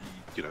Swiss,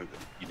 you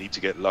need to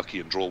get lucky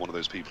and draw one of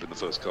those people in the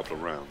first couple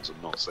of rounds and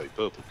not say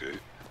Purple Goo.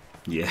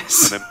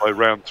 Yes. And then by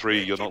round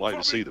 3, you're not likely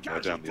to see them. They're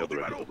down the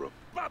other end of the room.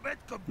 Yeah.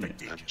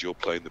 And you're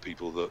playing the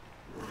people that,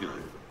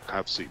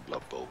 have seen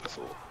Blood Bowl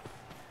before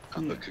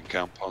and that can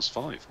count past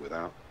 5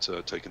 without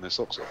taking their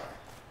socks off.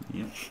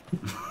 Yeah.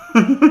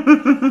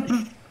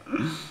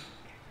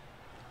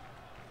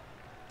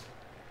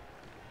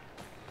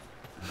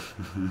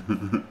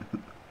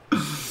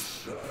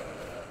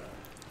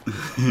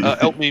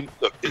 Help me.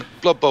 Look,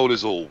 Blood Bowl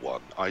is all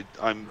one.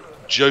 I'm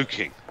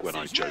joking when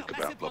I joke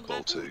about Blood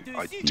Bowl 2.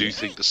 I do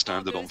think the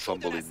standard on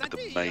Fumble in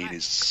the main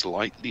is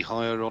slightly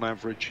higher on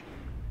average,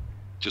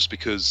 just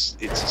because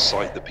it's a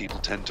site that people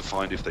tend to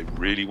find if they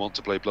really want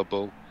to play Blood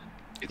Bowl.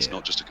 It's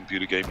not just a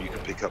computer game you can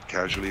pick up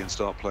casually and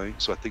start playing,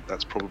 so I think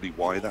that's probably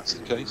why that's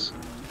the case.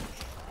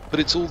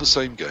 But it's all the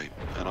same game,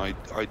 and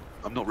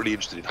I'm not really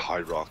interested in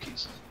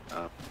hierarchies.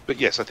 But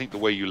yes, I think the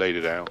way you laid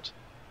it out,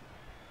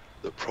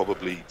 that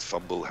probably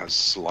Fumble has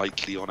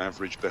slightly on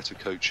average better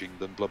coaching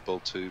than Blood Bowl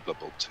 2. Blood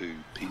Bowl 2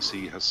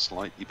 PC has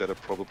slightly better,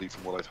 probably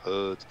from what I've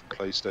heard, than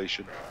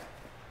PlayStation.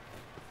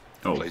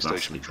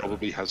 PlayStation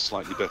probably has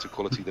slightly better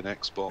quality than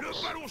Xbox.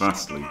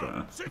 Vastly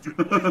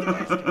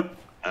better.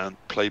 And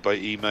play by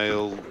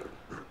email,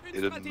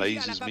 it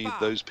amazes me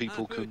those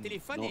people can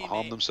not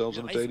harm themselves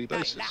on a daily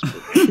basis.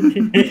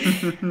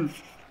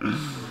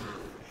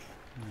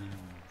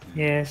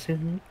 Yeah, so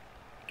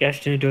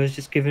Gestinador is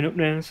just giving up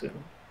now, so...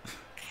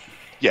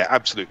 Yeah,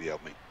 absolutely,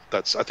 Elmi.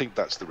 I think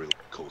that's the real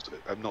cause of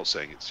it. I'm not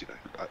saying it's,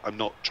 I'm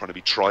not trying to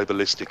be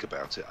tribalistic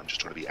about it. I'm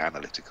just trying to be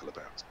analytical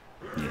about it.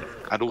 Yeah.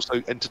 And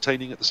also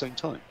entertaining at the same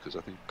time, because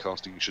I think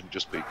casting shouldn't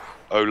just be,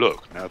 oh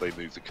look, now they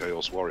move the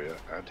Chaos Warrior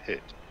and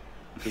hit,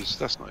 because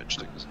that's not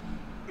interesting, is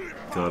it?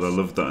 God, I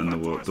love that in the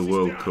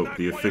World Cup.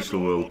 The official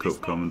World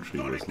Cup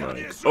commentary was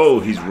like, oh,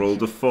 he's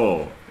rolled a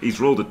 4. He's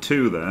rolled a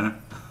 2 there.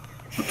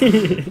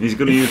 He's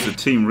going to use the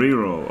team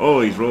reroll.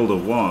 Oh, he's rolled a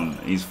 1.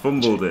 He's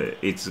fumbled it.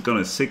 It's gone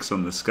a 6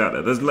 on the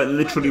scatter. That's like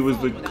literally was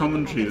the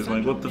commentary. It's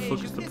like, what the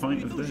fuck is the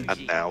point of this?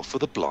 And now for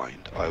the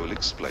blind, I will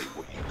explain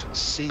what you can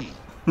see.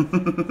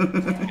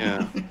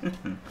 Yeah.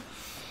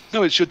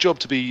 No, it's your job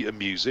to be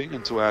amusing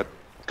and to add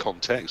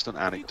context and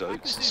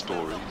anecdotes and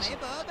stories and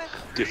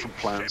different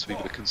plans for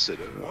people to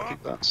consider. I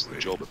think that's the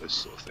job of this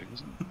sort of thing,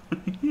 isn't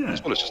it? Yeah.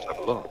 As well as just have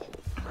a laugh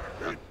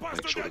and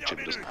make sure that Jim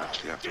doesn't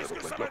actually have to ever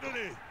play Blood Bowl.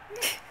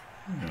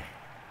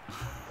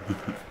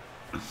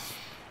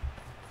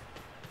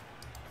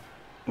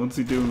 What's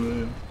he doing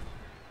there?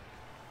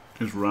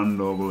 Just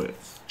random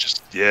blitz.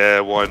 Just, yeah,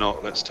 why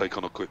not? Let's take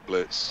on a quick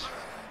blitz.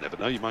 Never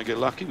know, you might get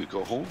lucky. We've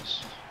got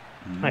horns.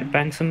 Might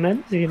bang some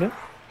men, you know?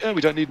 Yeah,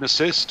 we don't need an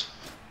assist.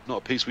 Not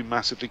a piece we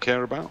massively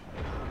care about.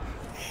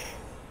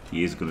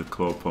 He is going to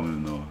claw upon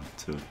him though,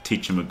 to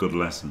teach him a good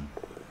lesson.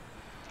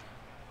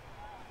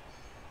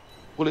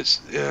 Well,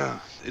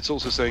 it's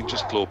also saying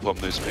just claw upon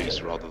this piece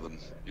rather than,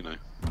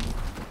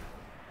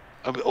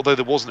 I mean, although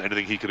there wasn't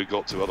anything he could have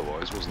got to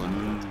otherwise, wasn't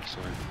there? So.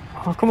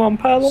 Oh, come on,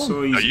 pile on.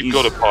 So no, you've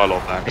got to pile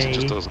on that because it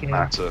just doesn't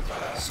matter.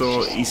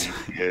 So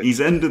he's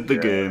ended the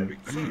game.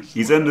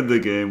 He's ended the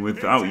game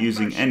without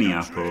using any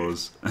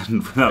appos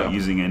and without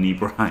using any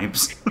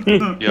bribes.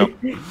 Yep.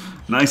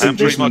 Nice and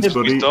pretty much adjustments,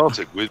 buddy. we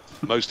started with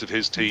most of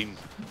his team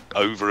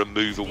over and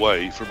move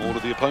away from all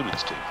of the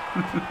opponent's team.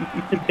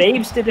 The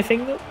Babes did a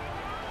thing though.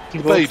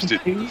 The Babes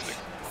did the thing.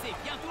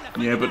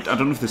 Yeah, but I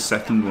don't know if the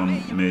second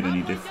one made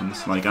any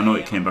difference. Like, I know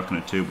it came back on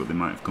a 2, but they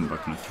might have come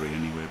back on a 3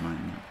 anyway,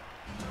 mightn't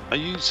Are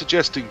you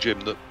suggesting, Jim,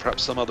 that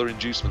perhaps some other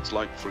inducements,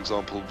 like, for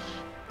example,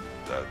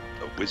 a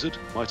wizard,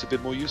 might have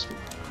been more useful?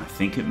 I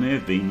think it may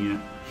have been,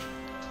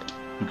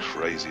 yeah.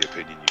 Crazy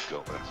opinion you've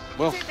got there.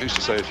 Well, who's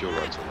to say if you're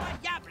right or not?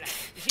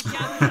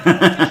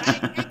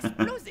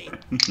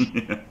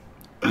 Yeah.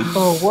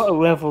 Oh, what a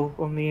level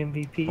on the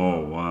MVP.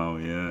 Oh, wow,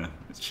 yeah.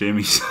 Shame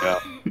he's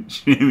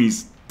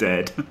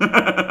dead.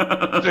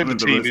 The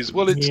team is,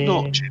 well, it's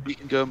not, Jim. He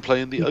can go and play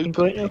in the open.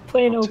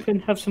 Play in open,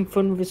 have some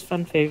fun with his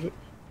fan favourite.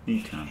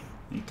 He can.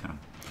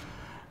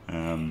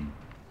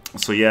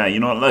 So yeah,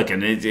 look,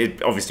 and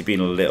it obviously been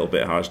a little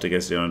bit harsh to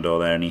Gestinador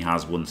there, and he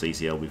has won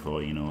CCL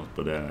before,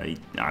 but I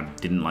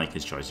didn't like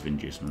his choice of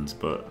inducements,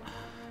 but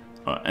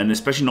and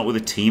especially not with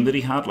the team that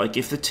he had. Like,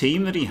 if the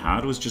team that he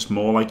had was just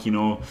more like,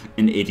 an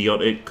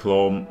idiotic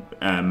claw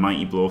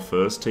mighty blow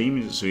first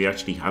team, so he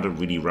actually had a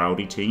really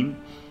rowdy team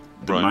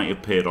that might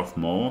have paid off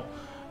more.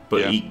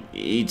 But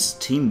his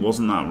team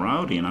wasn't that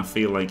rowdy, and I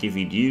feel like if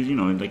he'd used,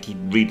 like he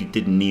really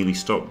did nearly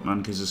stop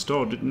Mankiz's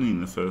store, didn't he, in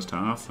the first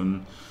half?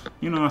 And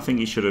I think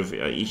he should have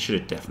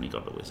definitely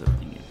got the wizard. I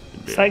think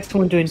it's like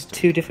someone doing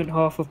two different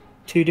half of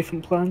two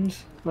different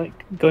plans, like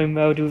going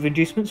rowdy with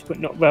inducements, but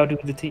not rowdy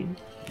with the team.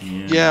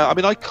 Yeah, I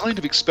mean, I kind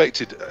of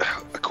expected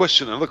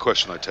another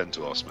question I tend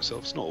to ask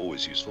myself. It's not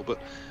always useful, but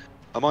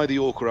am I the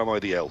orc or am I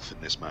the elf in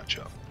this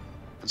matchup?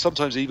 And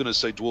sometimes, even as,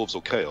 say, dwarves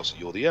or chaos,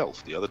 you're the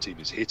elf. The other team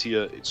is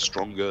hittier, it's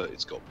stronger,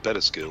 it's got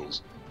better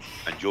skills,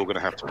 and you're going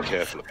to have to be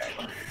careful about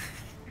that.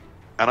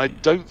 And I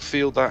don't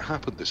feel that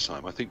happened this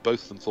time. I think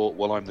both of them thought,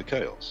 well, I'm the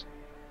chaos.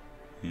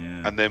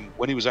 Yeah. And then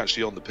when he was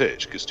actually on the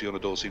pitch,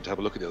 Gestinador seemed to have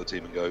a look at the other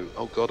team and go,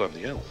 oh god, I'm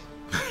the elf.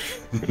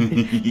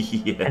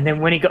 Yeah. And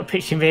then when he got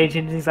pitch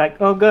invasion, he's like,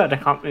 oh god, I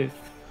can't move.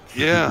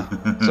 Yeah.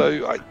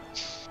 So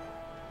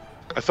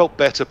I felt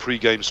better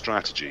pre-game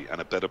strategy and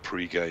a better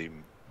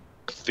pre-game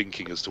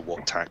thinking as to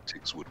what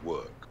tactics would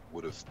work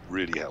would have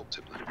really helped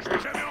him.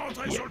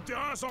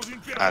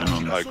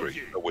 And I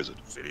agree, a wizard.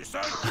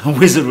 A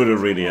wizard would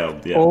have really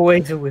helped, yeah.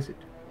 Always a wizard.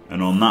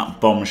 And on that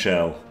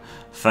bombshell,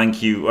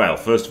 thank you. Well,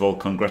 first of all,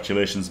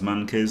 congratulations,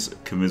 Mankiz.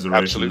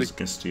 Commiserations,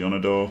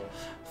 Gestinador.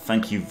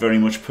 Thank you very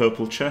much,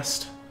 Purple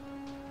Chest.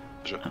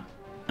 Sure.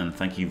 And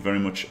thank you very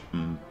much,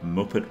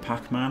 Muppet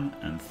Pac-Man.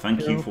 And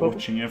thank you for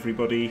watching,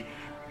 everybody.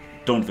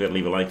 Don't forget to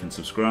leave a like and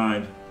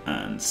subscribe.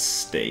 And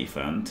stay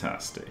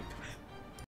fantastic.